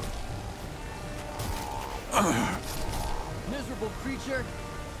 Miserable creature!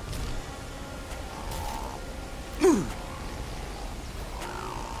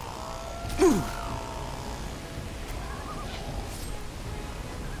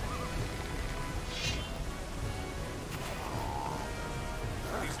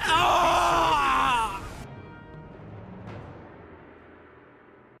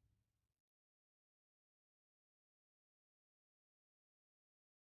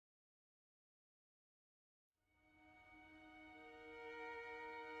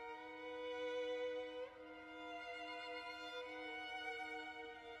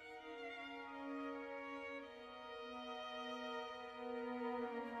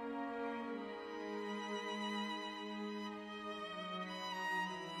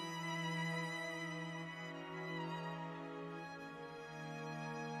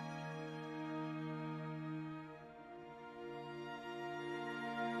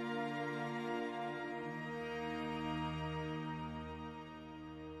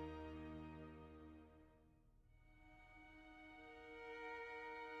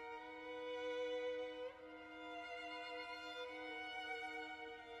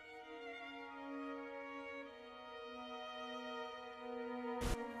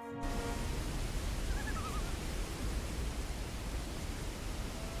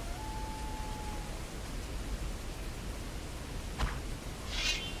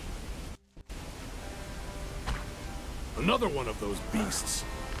 Another one of those beasts.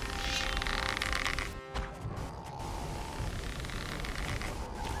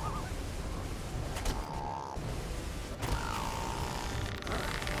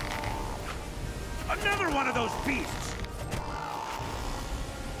 Another one of those beasts!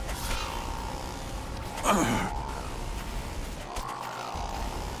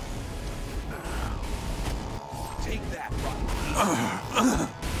 Take that, Rocko.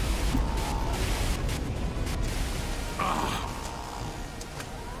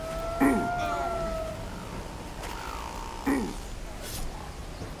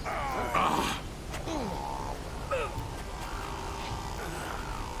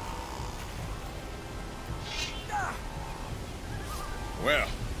 Well,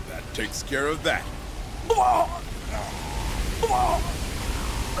 that takes care of that.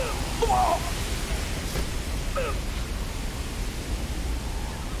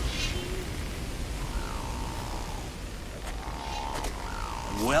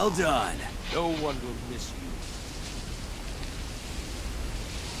 Well done. No one will miss you.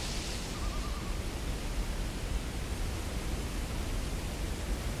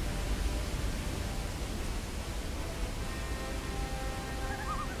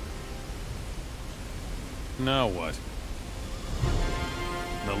 Now what?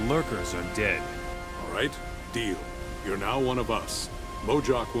 The lurkers are dead. All right, deal. You're now one of us.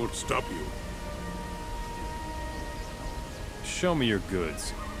 Mojok won't stop you. Show me your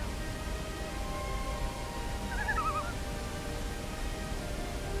goods.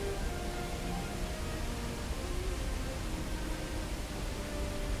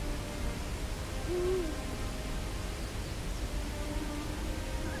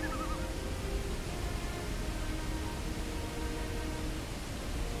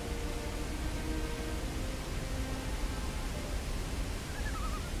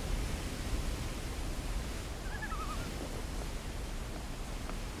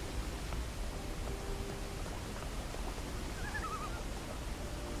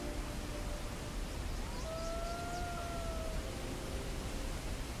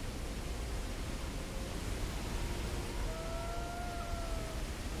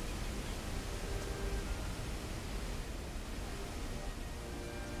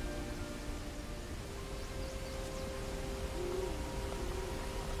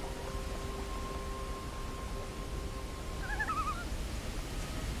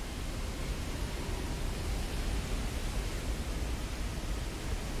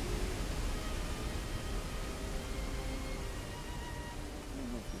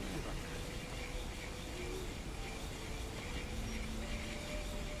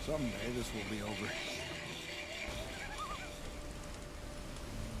 Someday this will be over.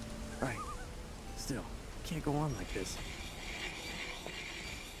 Right. Still, can't go on like this.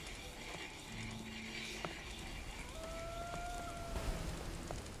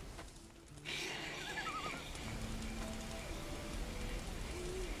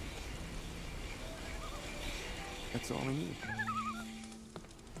 That's all I need.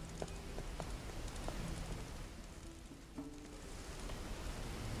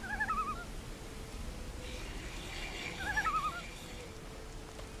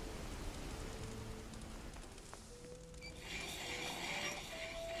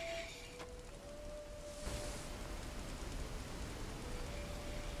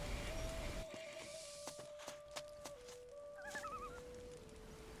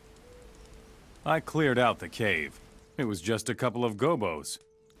 I cleared out the cave. It was just a couple of gobos.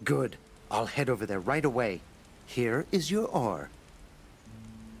 Good. I'll head over there right away. Here is your ore.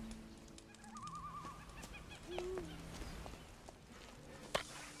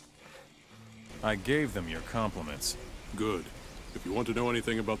 I gave them your compliments. Good. If you want to know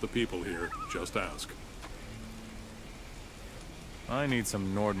anything about the people here, just ask. I need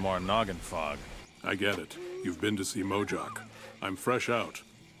some Nordmar noggin fog. I get it. You've been to see Mojok. I'm fresh out.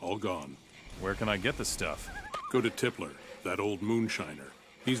 All gone. Where can I get the stuff? Go to Tippler, that old moonshiner.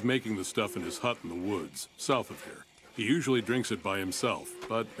 He's making the stuff in his hut in the woods, south of here. He usually drinks it by himself,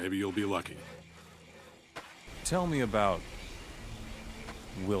 but maybe you'll be lucky. Tell me about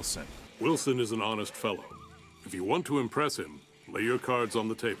Wilson. Wilson is an honest fellow. If you want to impress him, lay your cards on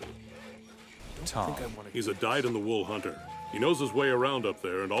the table. Tom. He's a dyed-in-the-wool hunter. He knows his way around up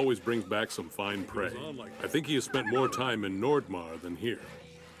there and always brings back some fine prey. I think he has spent more time in Nordmar than here.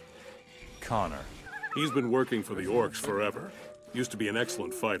 Connor. He's been working for the orcs forever. Used to be an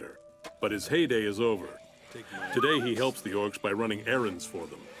excellent fighter, but his heyday is over. Today he helps the orcs by running errands for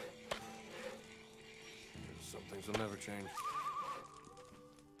them. Some things will never change.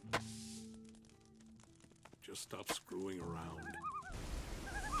 Just stop screwing around.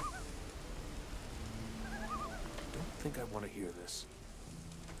 don't think I want to hear this.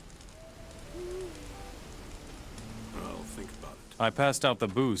 I'll think about it. I passed out the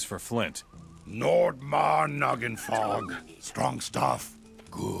booze for Flint. Nordmarian fog. Strong stuff.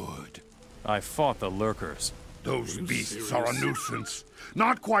 Good. I fought the lurkers. Those beasts are a nuisance.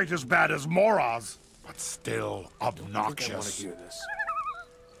 Not quite as bad as Mora's, but still obnoxious. I want to hear this.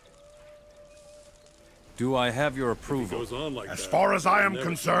 Do I have your approval? If it goes on like As that, far as I I'll am never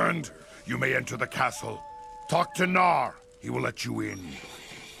concerned, you may enter the castle. Talk to Nar. He will let you in.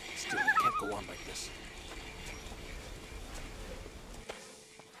 Still, it can't go on like this.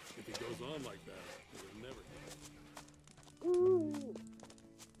 If it goes on like that, we'll never.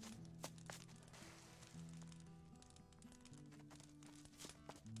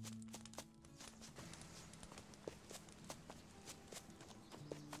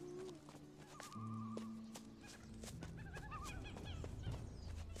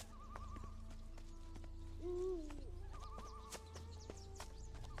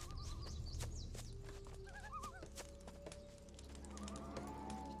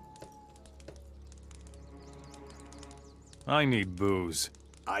 I need booze.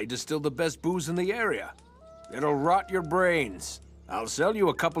 I distill the best booze in the area. It'll rot your brains. I'll sell you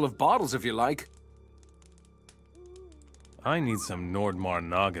a couple of bottles if you like. I need some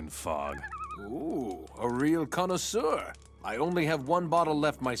Nordmarian fog. Ooh, a real connoisseur. I only have one bottle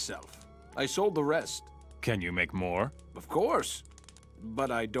left myself. I sold the rest. Can you make more? Of course.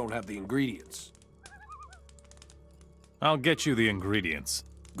 But I don't have the ingredients. I'll get you the ingredients.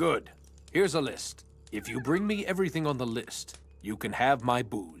 Good. Here's a list. If you bring me everything on the list, you can have my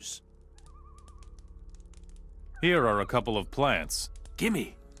booze. Here are a couple of plants.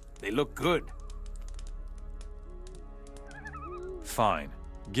 Gimme. They look good. Fine.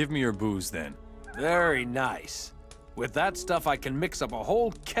 Give me your booze then. Very nice. With that stuff, I can mix up a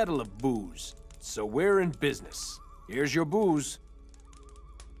whole kettle of booze. So we're in business. Here's your booze.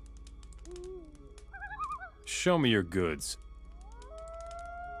 Show me your goods.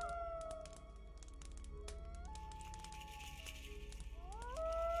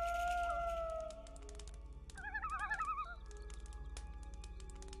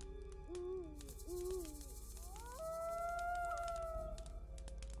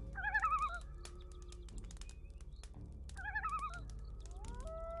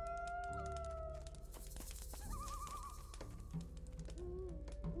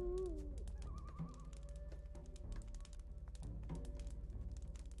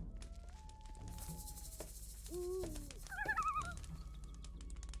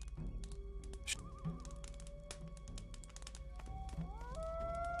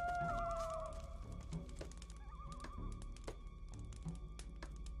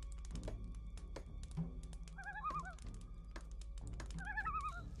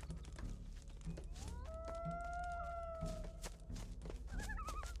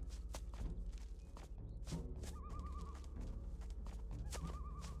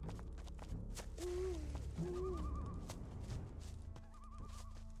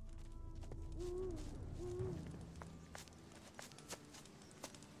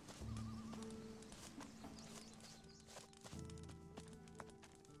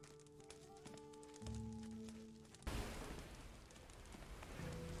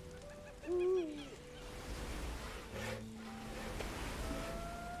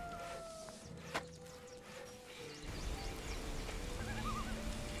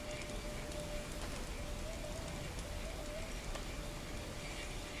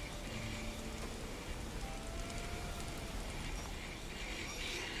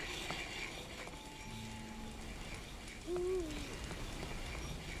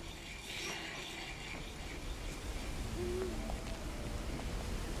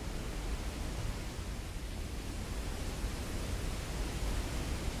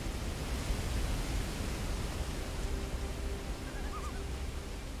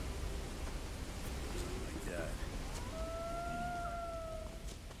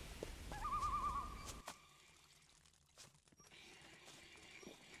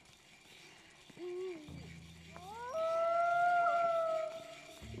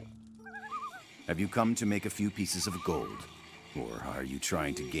 Have you come to make a few pieces of gold? Or are you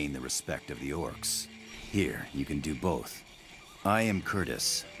trying to gain the respect of the orcs? Here, you can do both. I am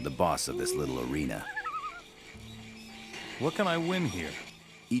Curtis, the boss of this little arena. What can I win here?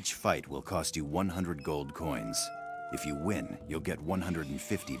 Each fight will cost you 100 gold coins. If you win, you'll get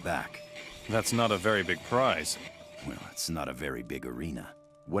 150 back. That's not a very big prize. Well, it's not a very big arena.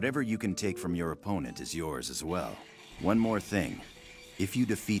 Whatever you can take from your opponent is yours as well. One more thing. If you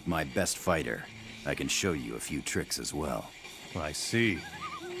defeat my best fighter, I can show you a few tricks as well. I see.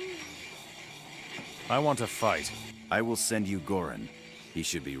 I want to fight. I will send you Goran. He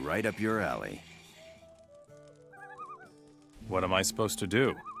should be right up your alley. What am I supposed to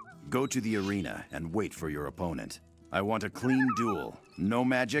do? Go to the arena and wait for your opponent. I want a clean duel. No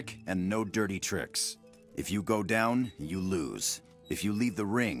magic and no dirty tricks. If you go down, you lose. If you leave the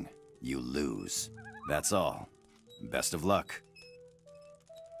ring, you lose. That's all. Best of luck.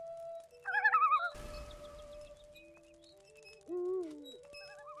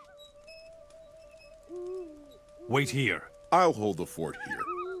 Wait here. I'll hold the fort here.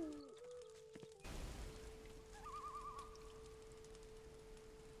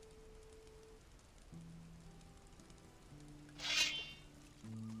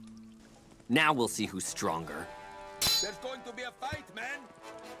 Now we'll see who's stronger. There's going to be a fight, man!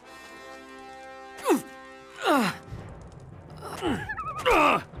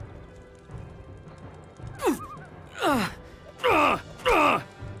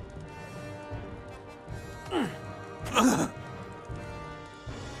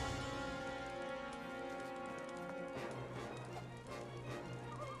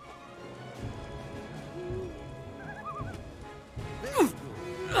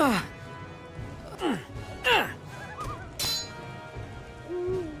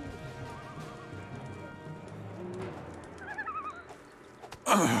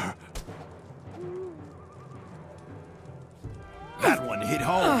 That one hit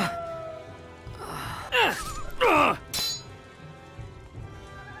home. Don't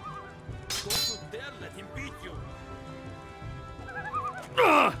you dare let him beat you!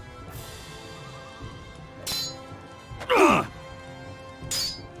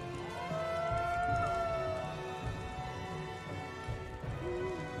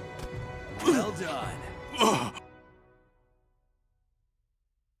 Well done.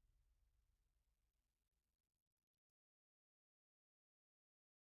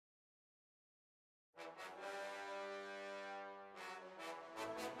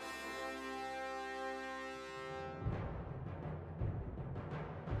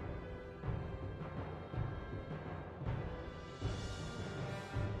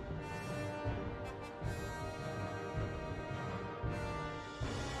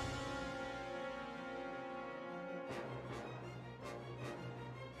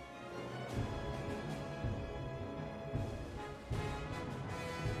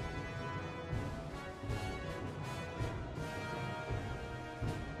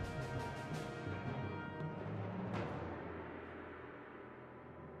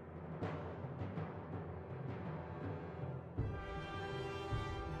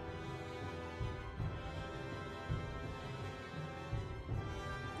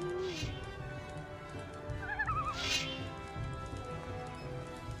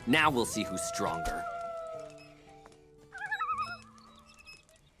 Now we'll see who's stronger.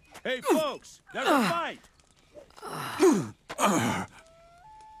 Hey, folks! There's a fight!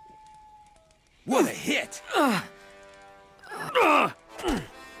 What a hit!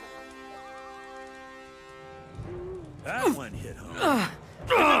 That one hit home.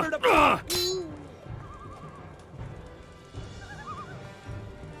 Remember to block!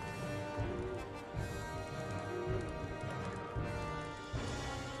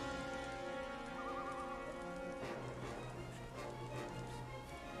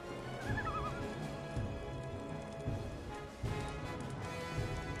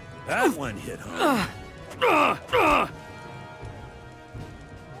 That one hit home.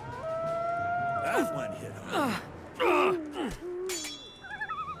 That one hit home.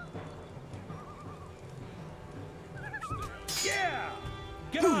 Yeah!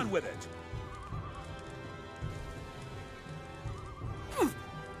 Get on with it!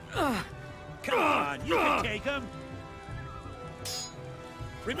 Come on, you can take him!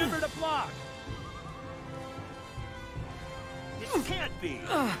 Remember to block! It can't be!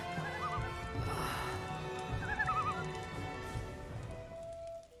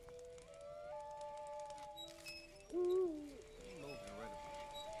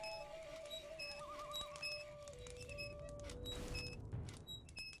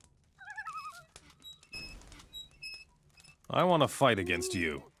 I want to fight against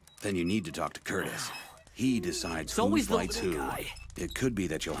you. Then you need to talk to Curtis. He decides who always the fights little who. guy. It could be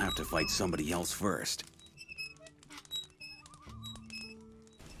that you'll have to fight somebody else first.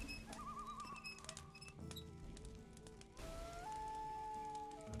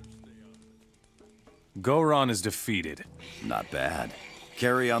 Goran is defeated. Not bad.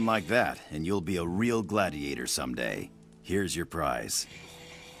 Carry on like that, and you'll be a real gladiator someday. Here's your prize.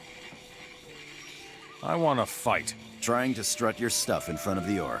 I want to fight. Trying to strut your stuff in front of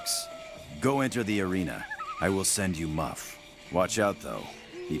the orcs. Go enter the arena. I will send you Muff. Watch out, though.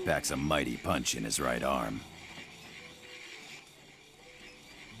 He packs a mighty punch in his right arm.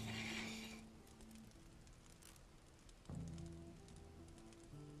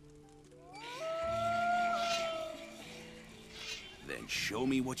 Then show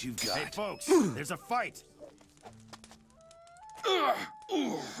me what you've got. Hey, folks, there's a fight.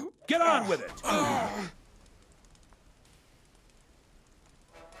 Get on with it.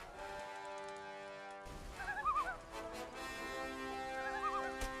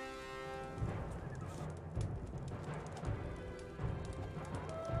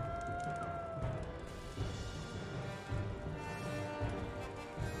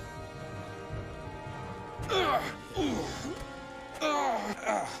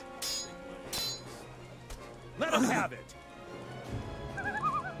 Let him have it.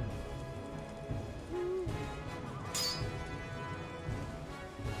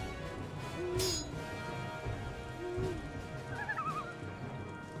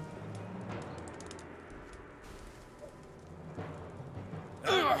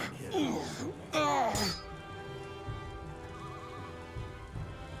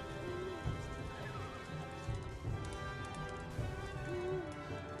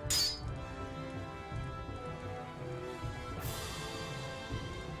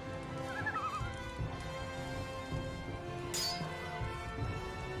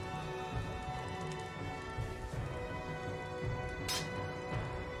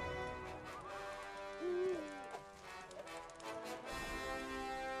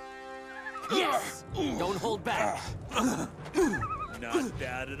 Yes! Don't hold back. Not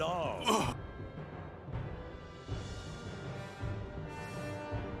bad at all.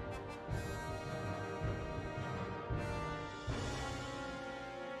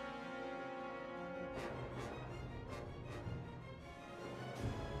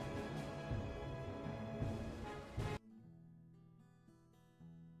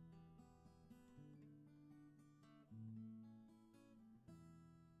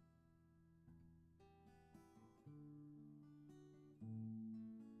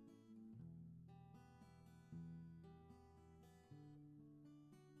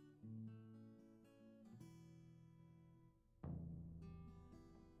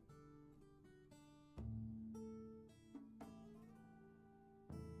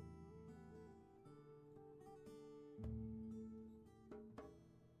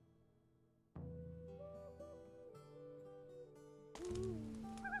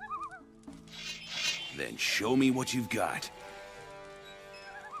 Then show me what you've got.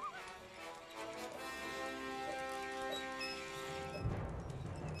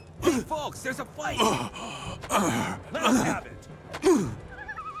 Hey, folks, there's a fight. Let him have it.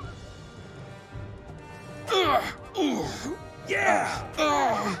 Yeah!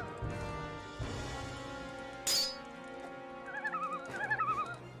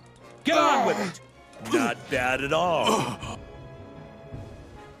 Get on with it. Not bad at all.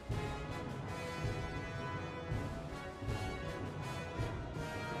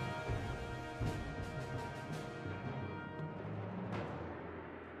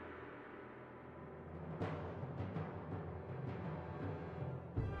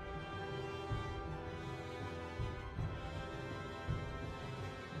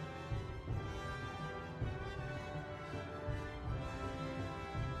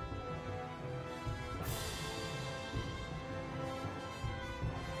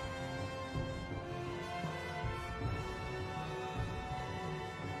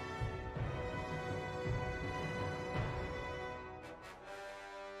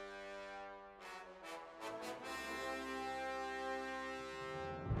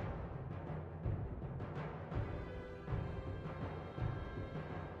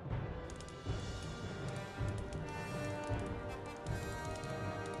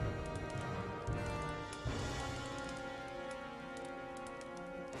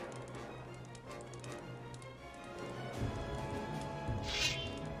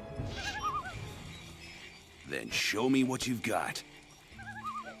 Then show me what you've got.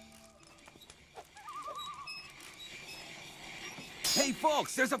 Hey,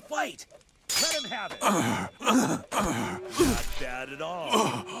 folks, there's a fight. Let him have it. Not bad at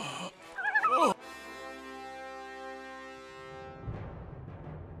all.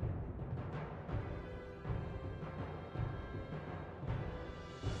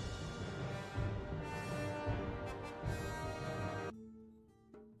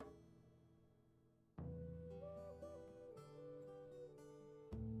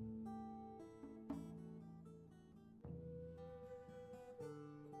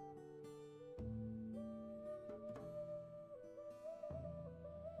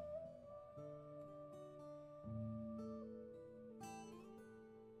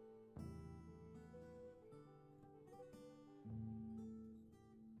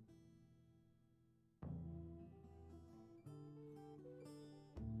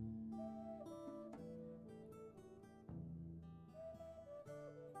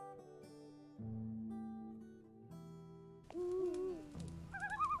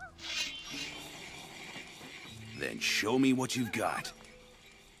 Then show me what you've got.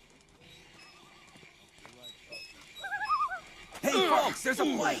 Hey, folks, there's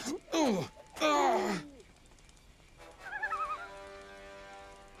a fight!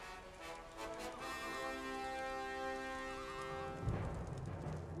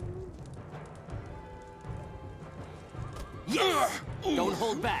 Yes! Don't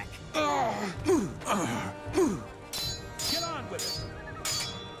hold back. Get on with it!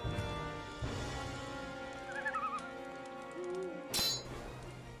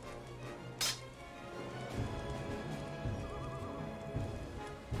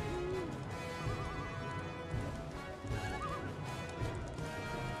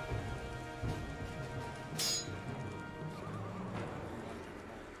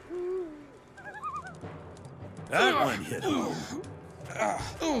 That one hit home.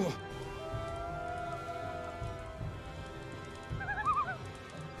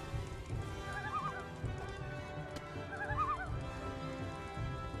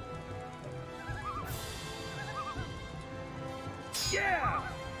 Yeah!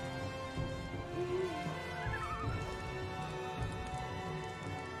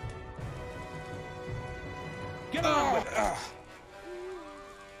 Get on with it!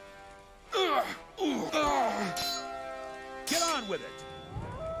 Get on with it!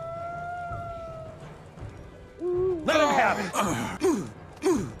 Let him have it!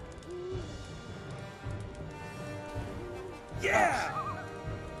 Yeah!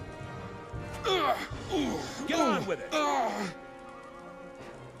 Get on with it!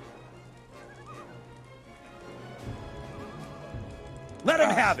 Let him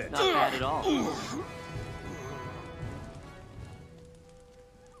have it! Not bad at all.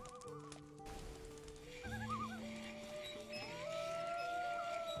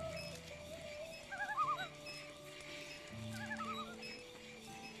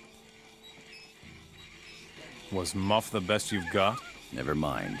 Was Muff the best you've got? Never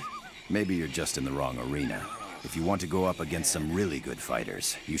mind. Maybe you're just in the wrong arena. If you want to go up against some really good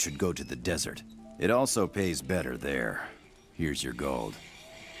fighters, you should go to the desert. It also pays better there. Here's your gold.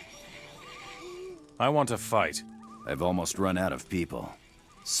 I want to fight. I've almost run out of people.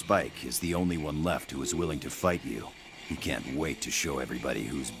 Spike is the only one left who is willing to fight you. He can't wait to show everybody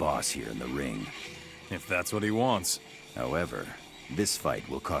who's boss here in the ring. If that's what he wants. However, this fight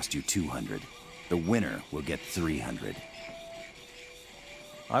will cost you 200. The winner will get 300.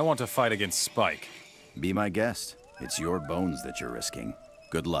 I want to fight against Spike. Be my guest. It's your bones that you're risking.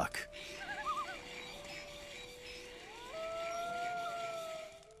 Good luck.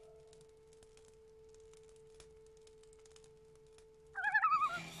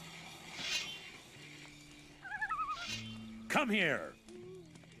 Come here!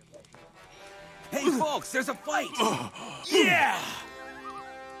 Hey, folks, there's a fight! Yeah!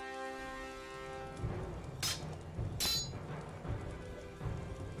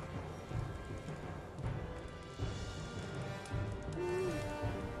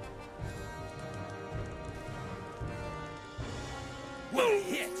 What a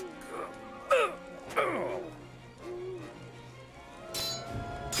hit!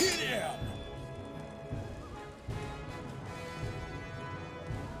 Hit him!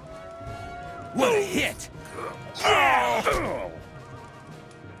 What a hit! Yeah!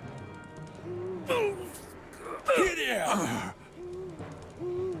 Hit him!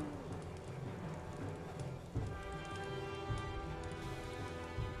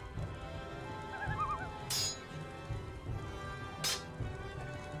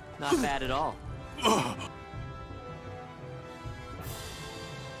 Not bad at all.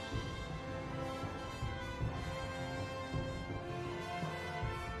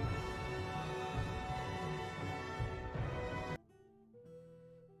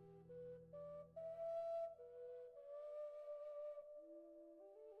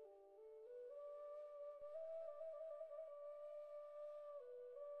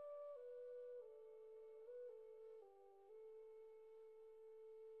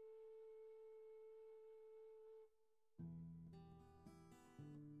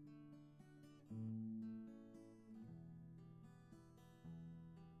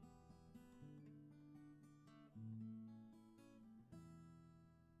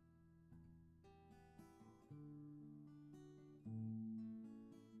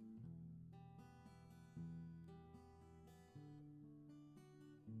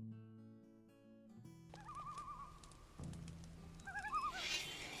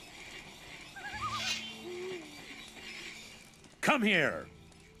 Come here!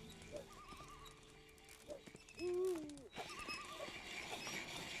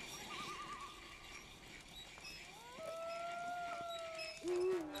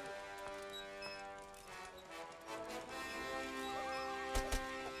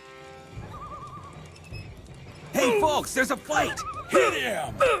 folks, there's a fight! Hit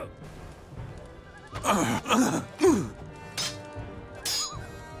him!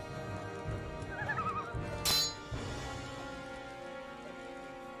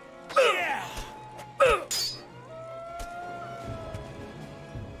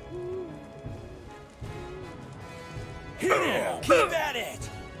 Hit him! Keep at it!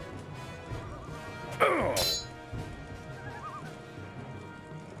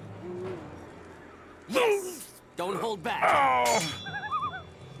 Yes! Don't hold back!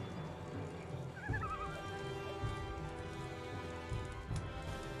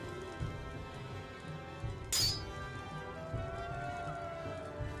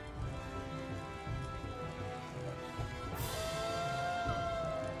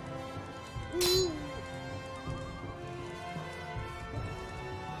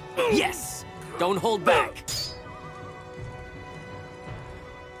 Yes! Don't hold back!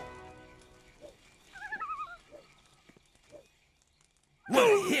 What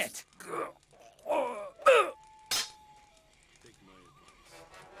a hit!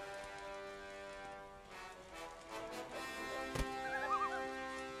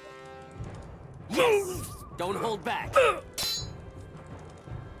 Yes! Don't hold back!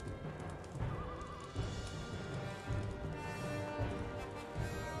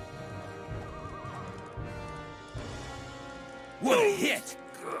 What a hit!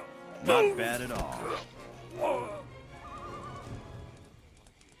 Not bad at all.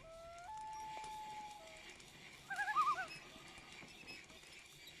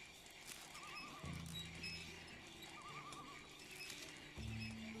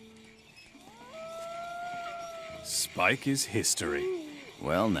 Spike is history.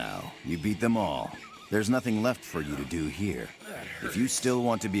 Well now, you beat them all. There's nothing left for you to do here. If you still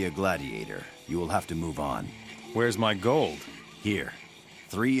want to be a gladiator, you will have to move on. Where's my gold? Here.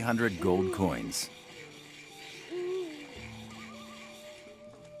 300 gold coins.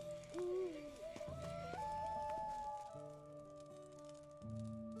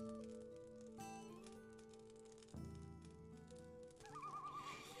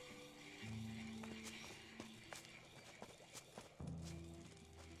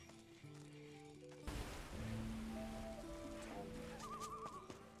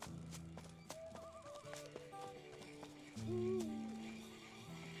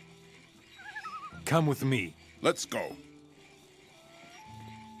 Come with me. Let's go.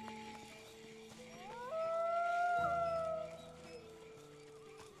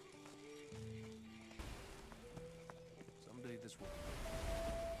 Someday this will...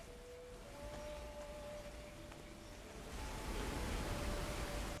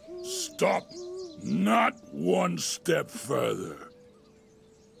 Stop! Not one step further.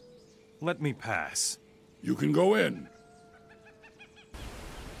 Let me pass. You can go in.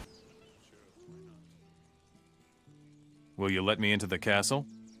 Will you let me into the castle?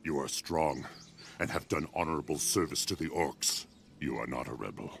 You are strong, and have done honorable service to the orcs. You are not a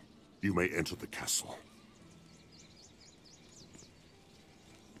rebel. You may enter the castle.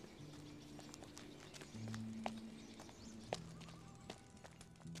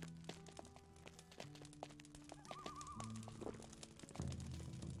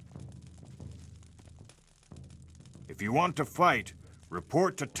 If you want to fight,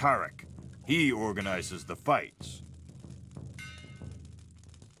 report to Tarek. He organizes the fights.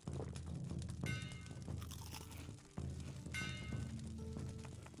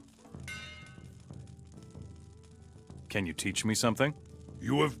 Can you teach me something?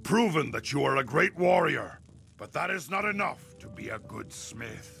 You have proven that you are a great warrior, but that is not enough to be a good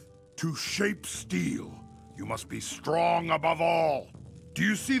smith. To shape steel, you must be strong above all. Do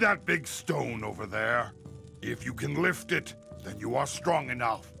you see that big stone over there? If you can lift it, then you are strong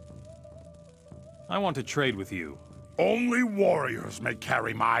enough. I want to trade with you. Only warriors may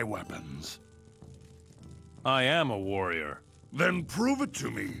carry my weapons. I am a warrior. Then prove it to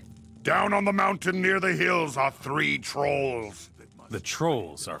me. Down on the mountain near the hills are 3 trolls. The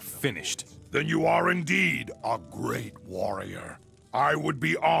trolls are finished. Then you are indeed a great warrior. I would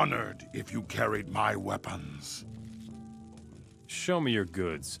be honored if you carried my weapons. Show me your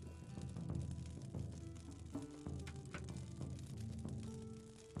goods.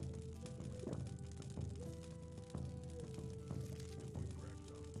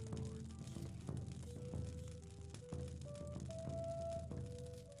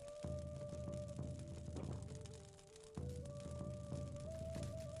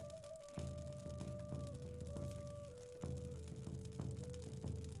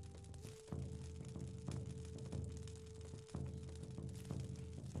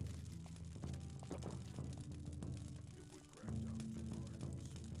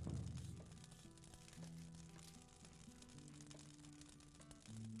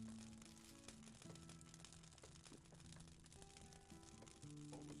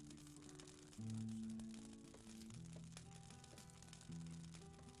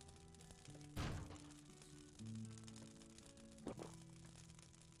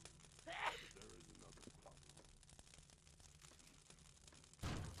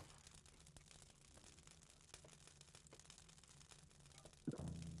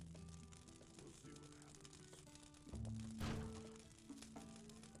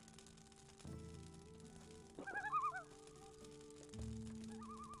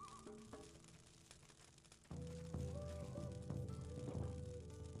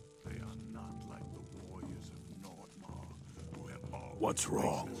 What's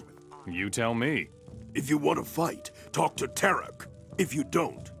wrong? You tell me. If you want to fight, talk to Tarek. If you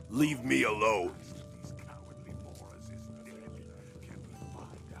don't, leave me alone.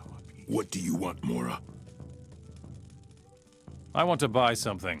 What do you want, Mora? I want to buy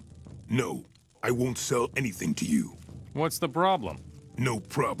something. No, I won't sell anything to you. What's the problem? No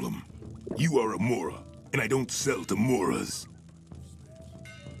problem. You are a Mora, and I don't sell to Moras.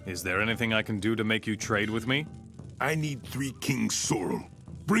 Is there anything I can do to make you trade with me? I need 3 Kings Sorrel.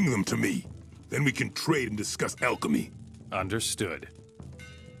 Bring them to me. Then we can trade and discuss alchemy. Understood.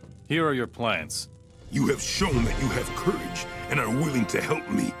 Here are your plans. You have shown that you have courage and are willing to help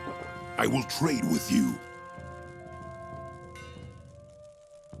me. I will trade with you.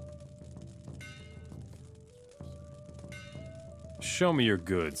 Show me your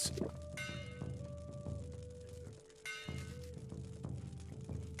goods.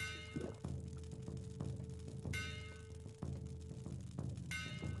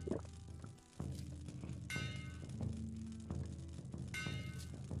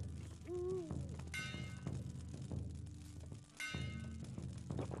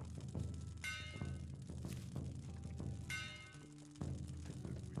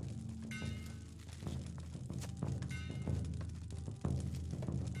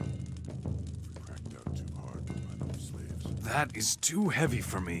 That is too heavy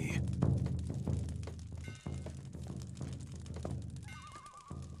for me.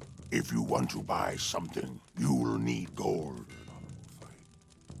 If you want to buy something, you will need gold.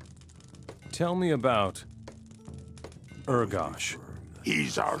 Tell me about Urgosh.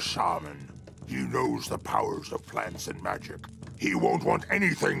 He's our shaman. He knows the powers of plants and magic. He won't want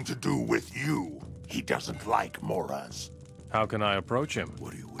anything to do with you. He doesn't like Moras. How can I approach him?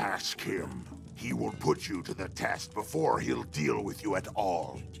 Ask him. He will put you to the test before he'll deal with you at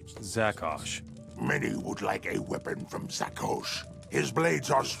all. Zakosh. Many would like a weapon from Zakosh. His blades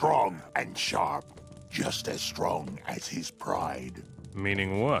are strong and sharp, just as strong as his pride.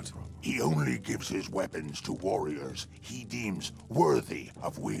 Meaning what? He only gives his weapons to warriors he deems worthy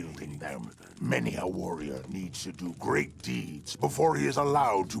of wielding them. Many a warrior needs to do great deeds before he is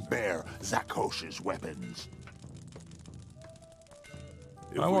allowed to bear Zakosh's weapons.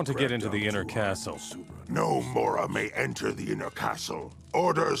 I want to get into the inner castle. No Mora may enter the inner castle.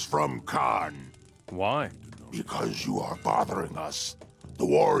 Orders from Khan. Why? Because you are bothering us. The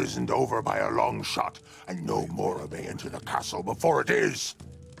war isn't over by a long shot, and no Mora may enter the castle before it is.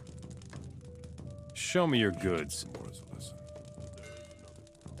 Show me your goods.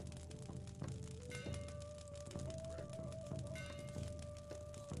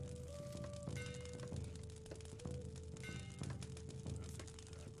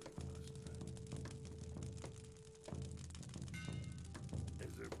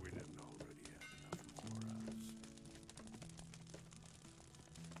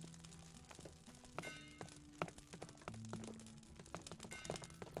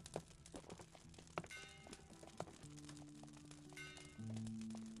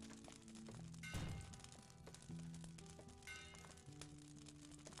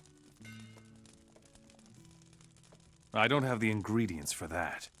 I don't have the ingredients for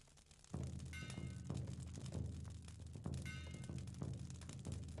that.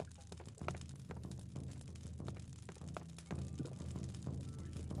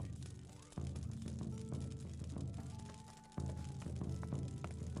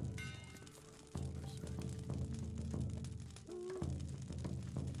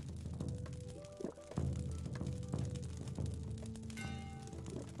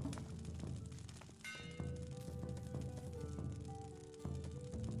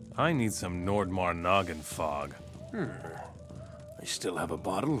 I need some Nordmarian fog. I still have a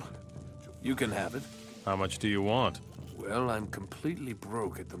bottle. You can have it. How much do you want? Well, I'm completely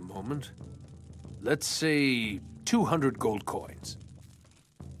broke at the moment. Let's say 200 gold coins.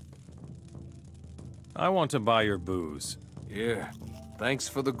 I want to buy your booze. Here. Thanks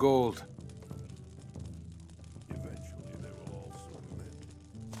for the gold.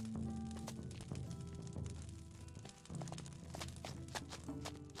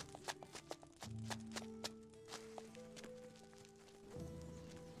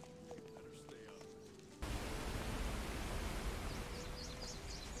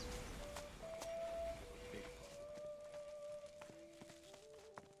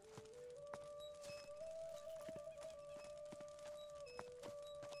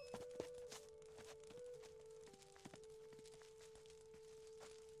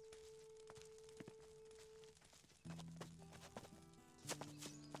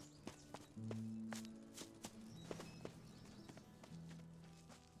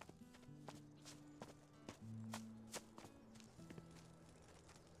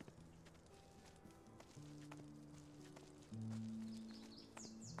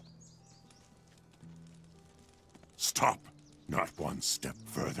 Stop! Not one step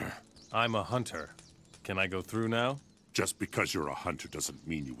further. I'm a hunter. Can I go through now? Just because you're a hunter doesn't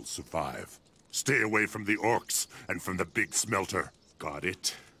mean you will survive. Stay away from the orcs and from the big smelter. Got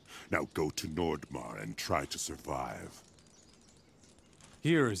it? Now go to Nordmar and try to survive.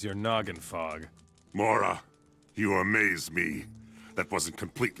 Here is your noggin fog. Mora, you amaze me. That wasn't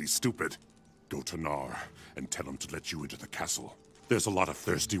completely stupid. Go to Nar and tell him to let you into the castle. There's a lot of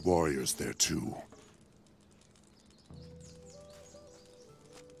thirsty warriors there too.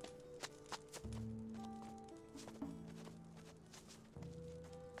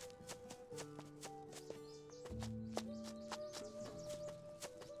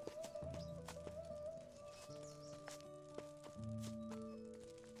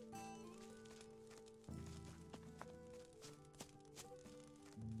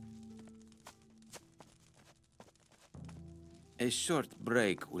 A short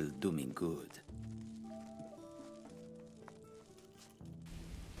break will do me good.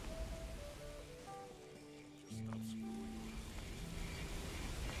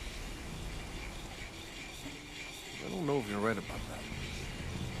 I don't know if you're right about that.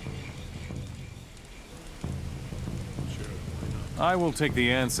 I will take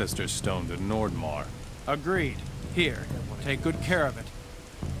the Ancestor Stone to Nordmar. Agreed. Here, take good care of it.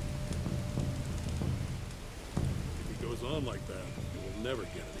 If he goes on like that, he will never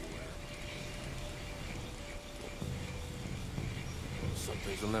get anywhere. Some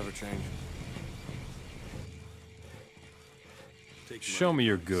things will never change. Show me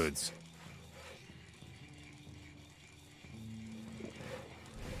your goods.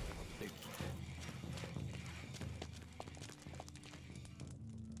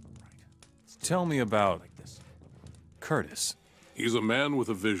 Tell me about Curtis. He's a man with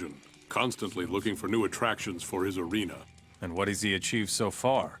a vision, constantly looking for new attractions for his arena. And what has he achieved so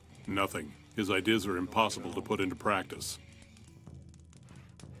far? Nothing. His ideas are impossible to put into practice.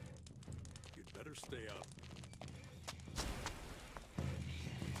 You'd better stay out.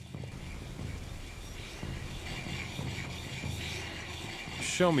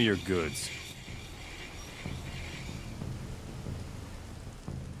 Show me your goods.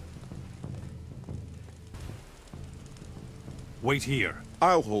 Wait here.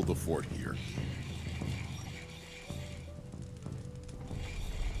 I'll hold the fort here.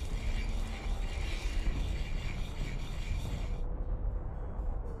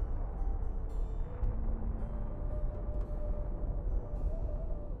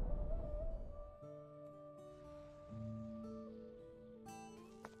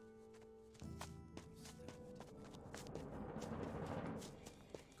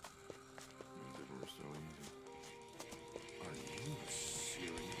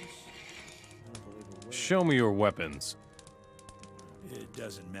 Show me your weapons. It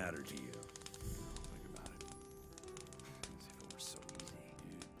doesn't matter to you. Think about it. As if it were so easy.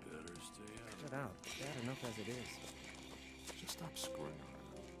 You'd better stay out. Cut it out. It's bad enough as it is. Just stop screwing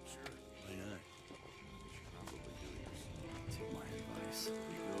around. Sure. Why not? You should probably do yourself. Take my advice. If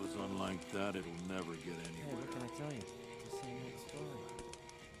he goes on like that, it'll never get Hey, anywhere. what can I tell you? It's the same old story.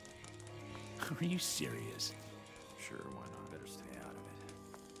 Are you serious? Sure, why not? Better stay out of it.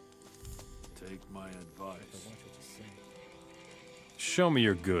 Take my advice. But watch what you say. Show me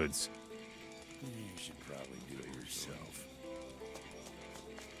your goods. You should probably do it yourself.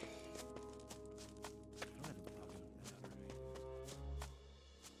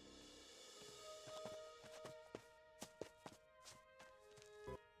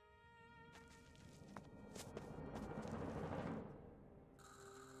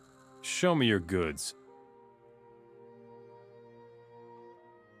 Show me your goods.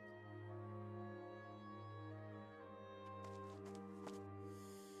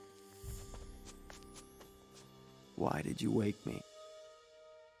 Why did you wake me?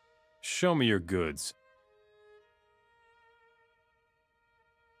 Show me your goods.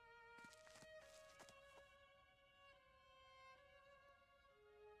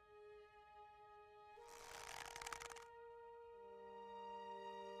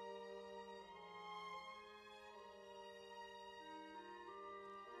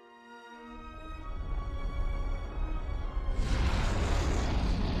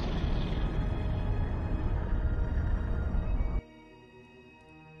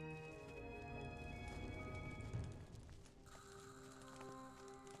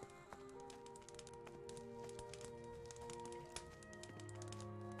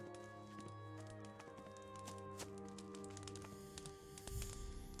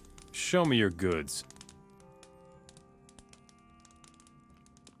 Show me your goods.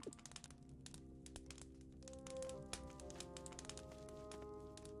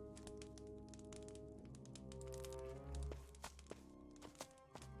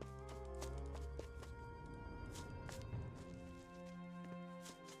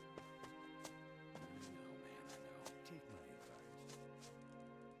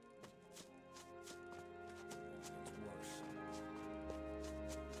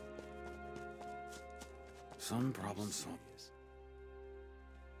 Some problem solved.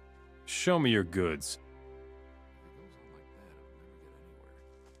 Show me your goods.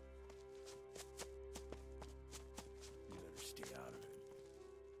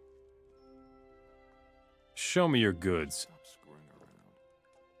 Show me your goods.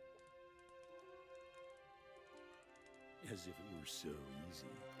 As if it were so easy.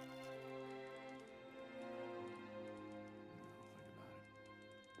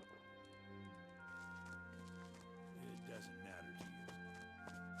 It doesn't matter to you.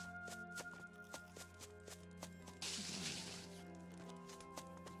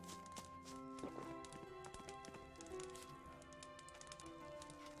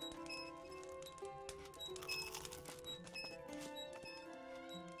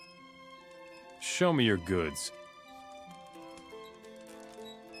 Show me your goods.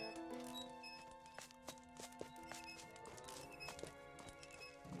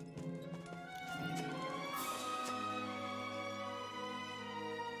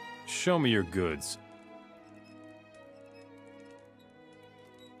 Show me your goods.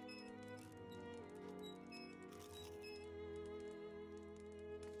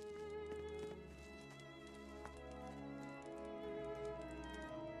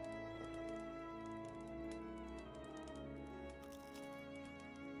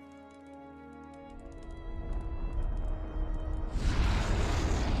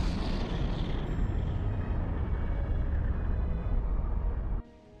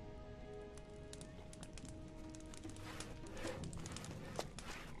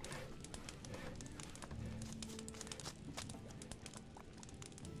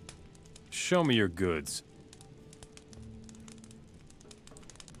 Show me your goods.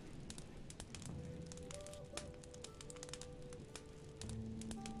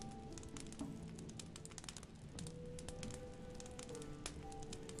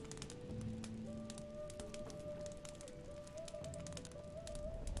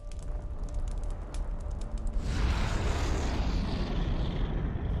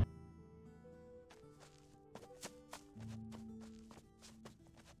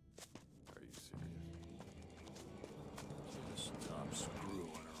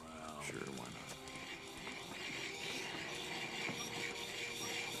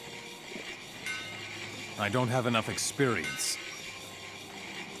 I don't have enough experience.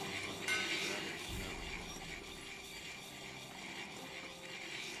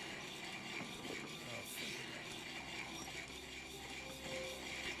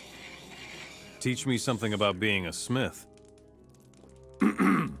 Teach me something about being a smith.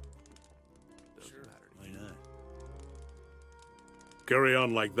 Carry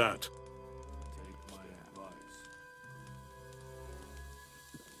on like that.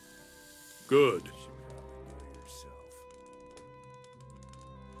 Good.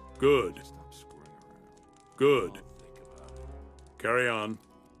 Good. Good. Carry on.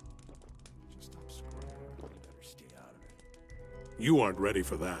 You aren't ready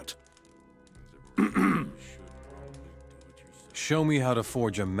for that. Show me how to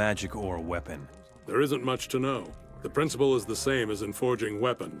forge a magic ore weapon. There isn't much to know. The principle is the same as in forging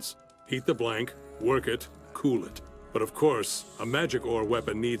weapons. Heat the blank, work it, cool it. But of course, a magic ore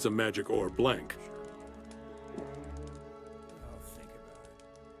weapon needs a magic ore blank.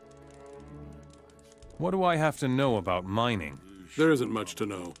 What do I have to know about mining? There isn't much to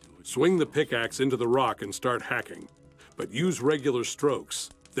know. Swing the pickaxe into the rock and start hacking. But use regular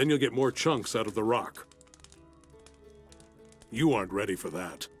strokes. Then you'll get more chunks out of the rock. You aren't ready for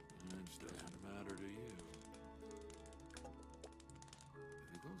that.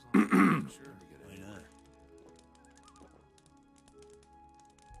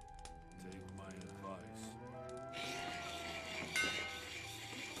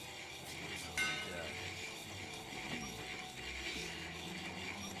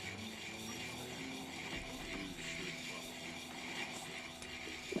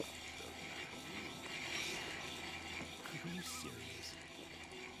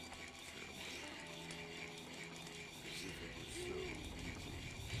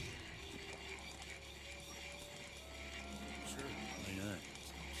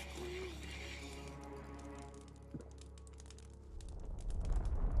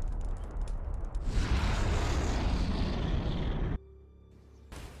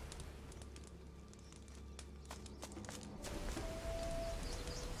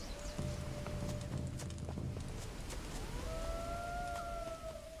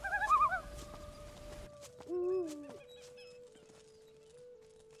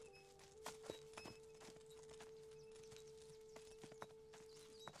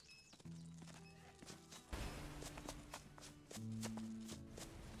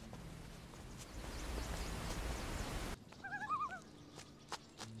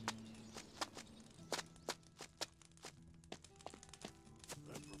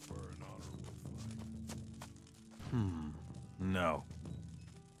 No.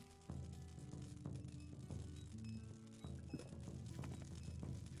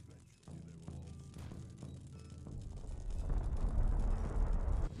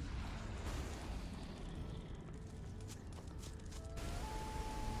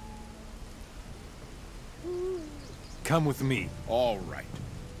 Come with me. All right.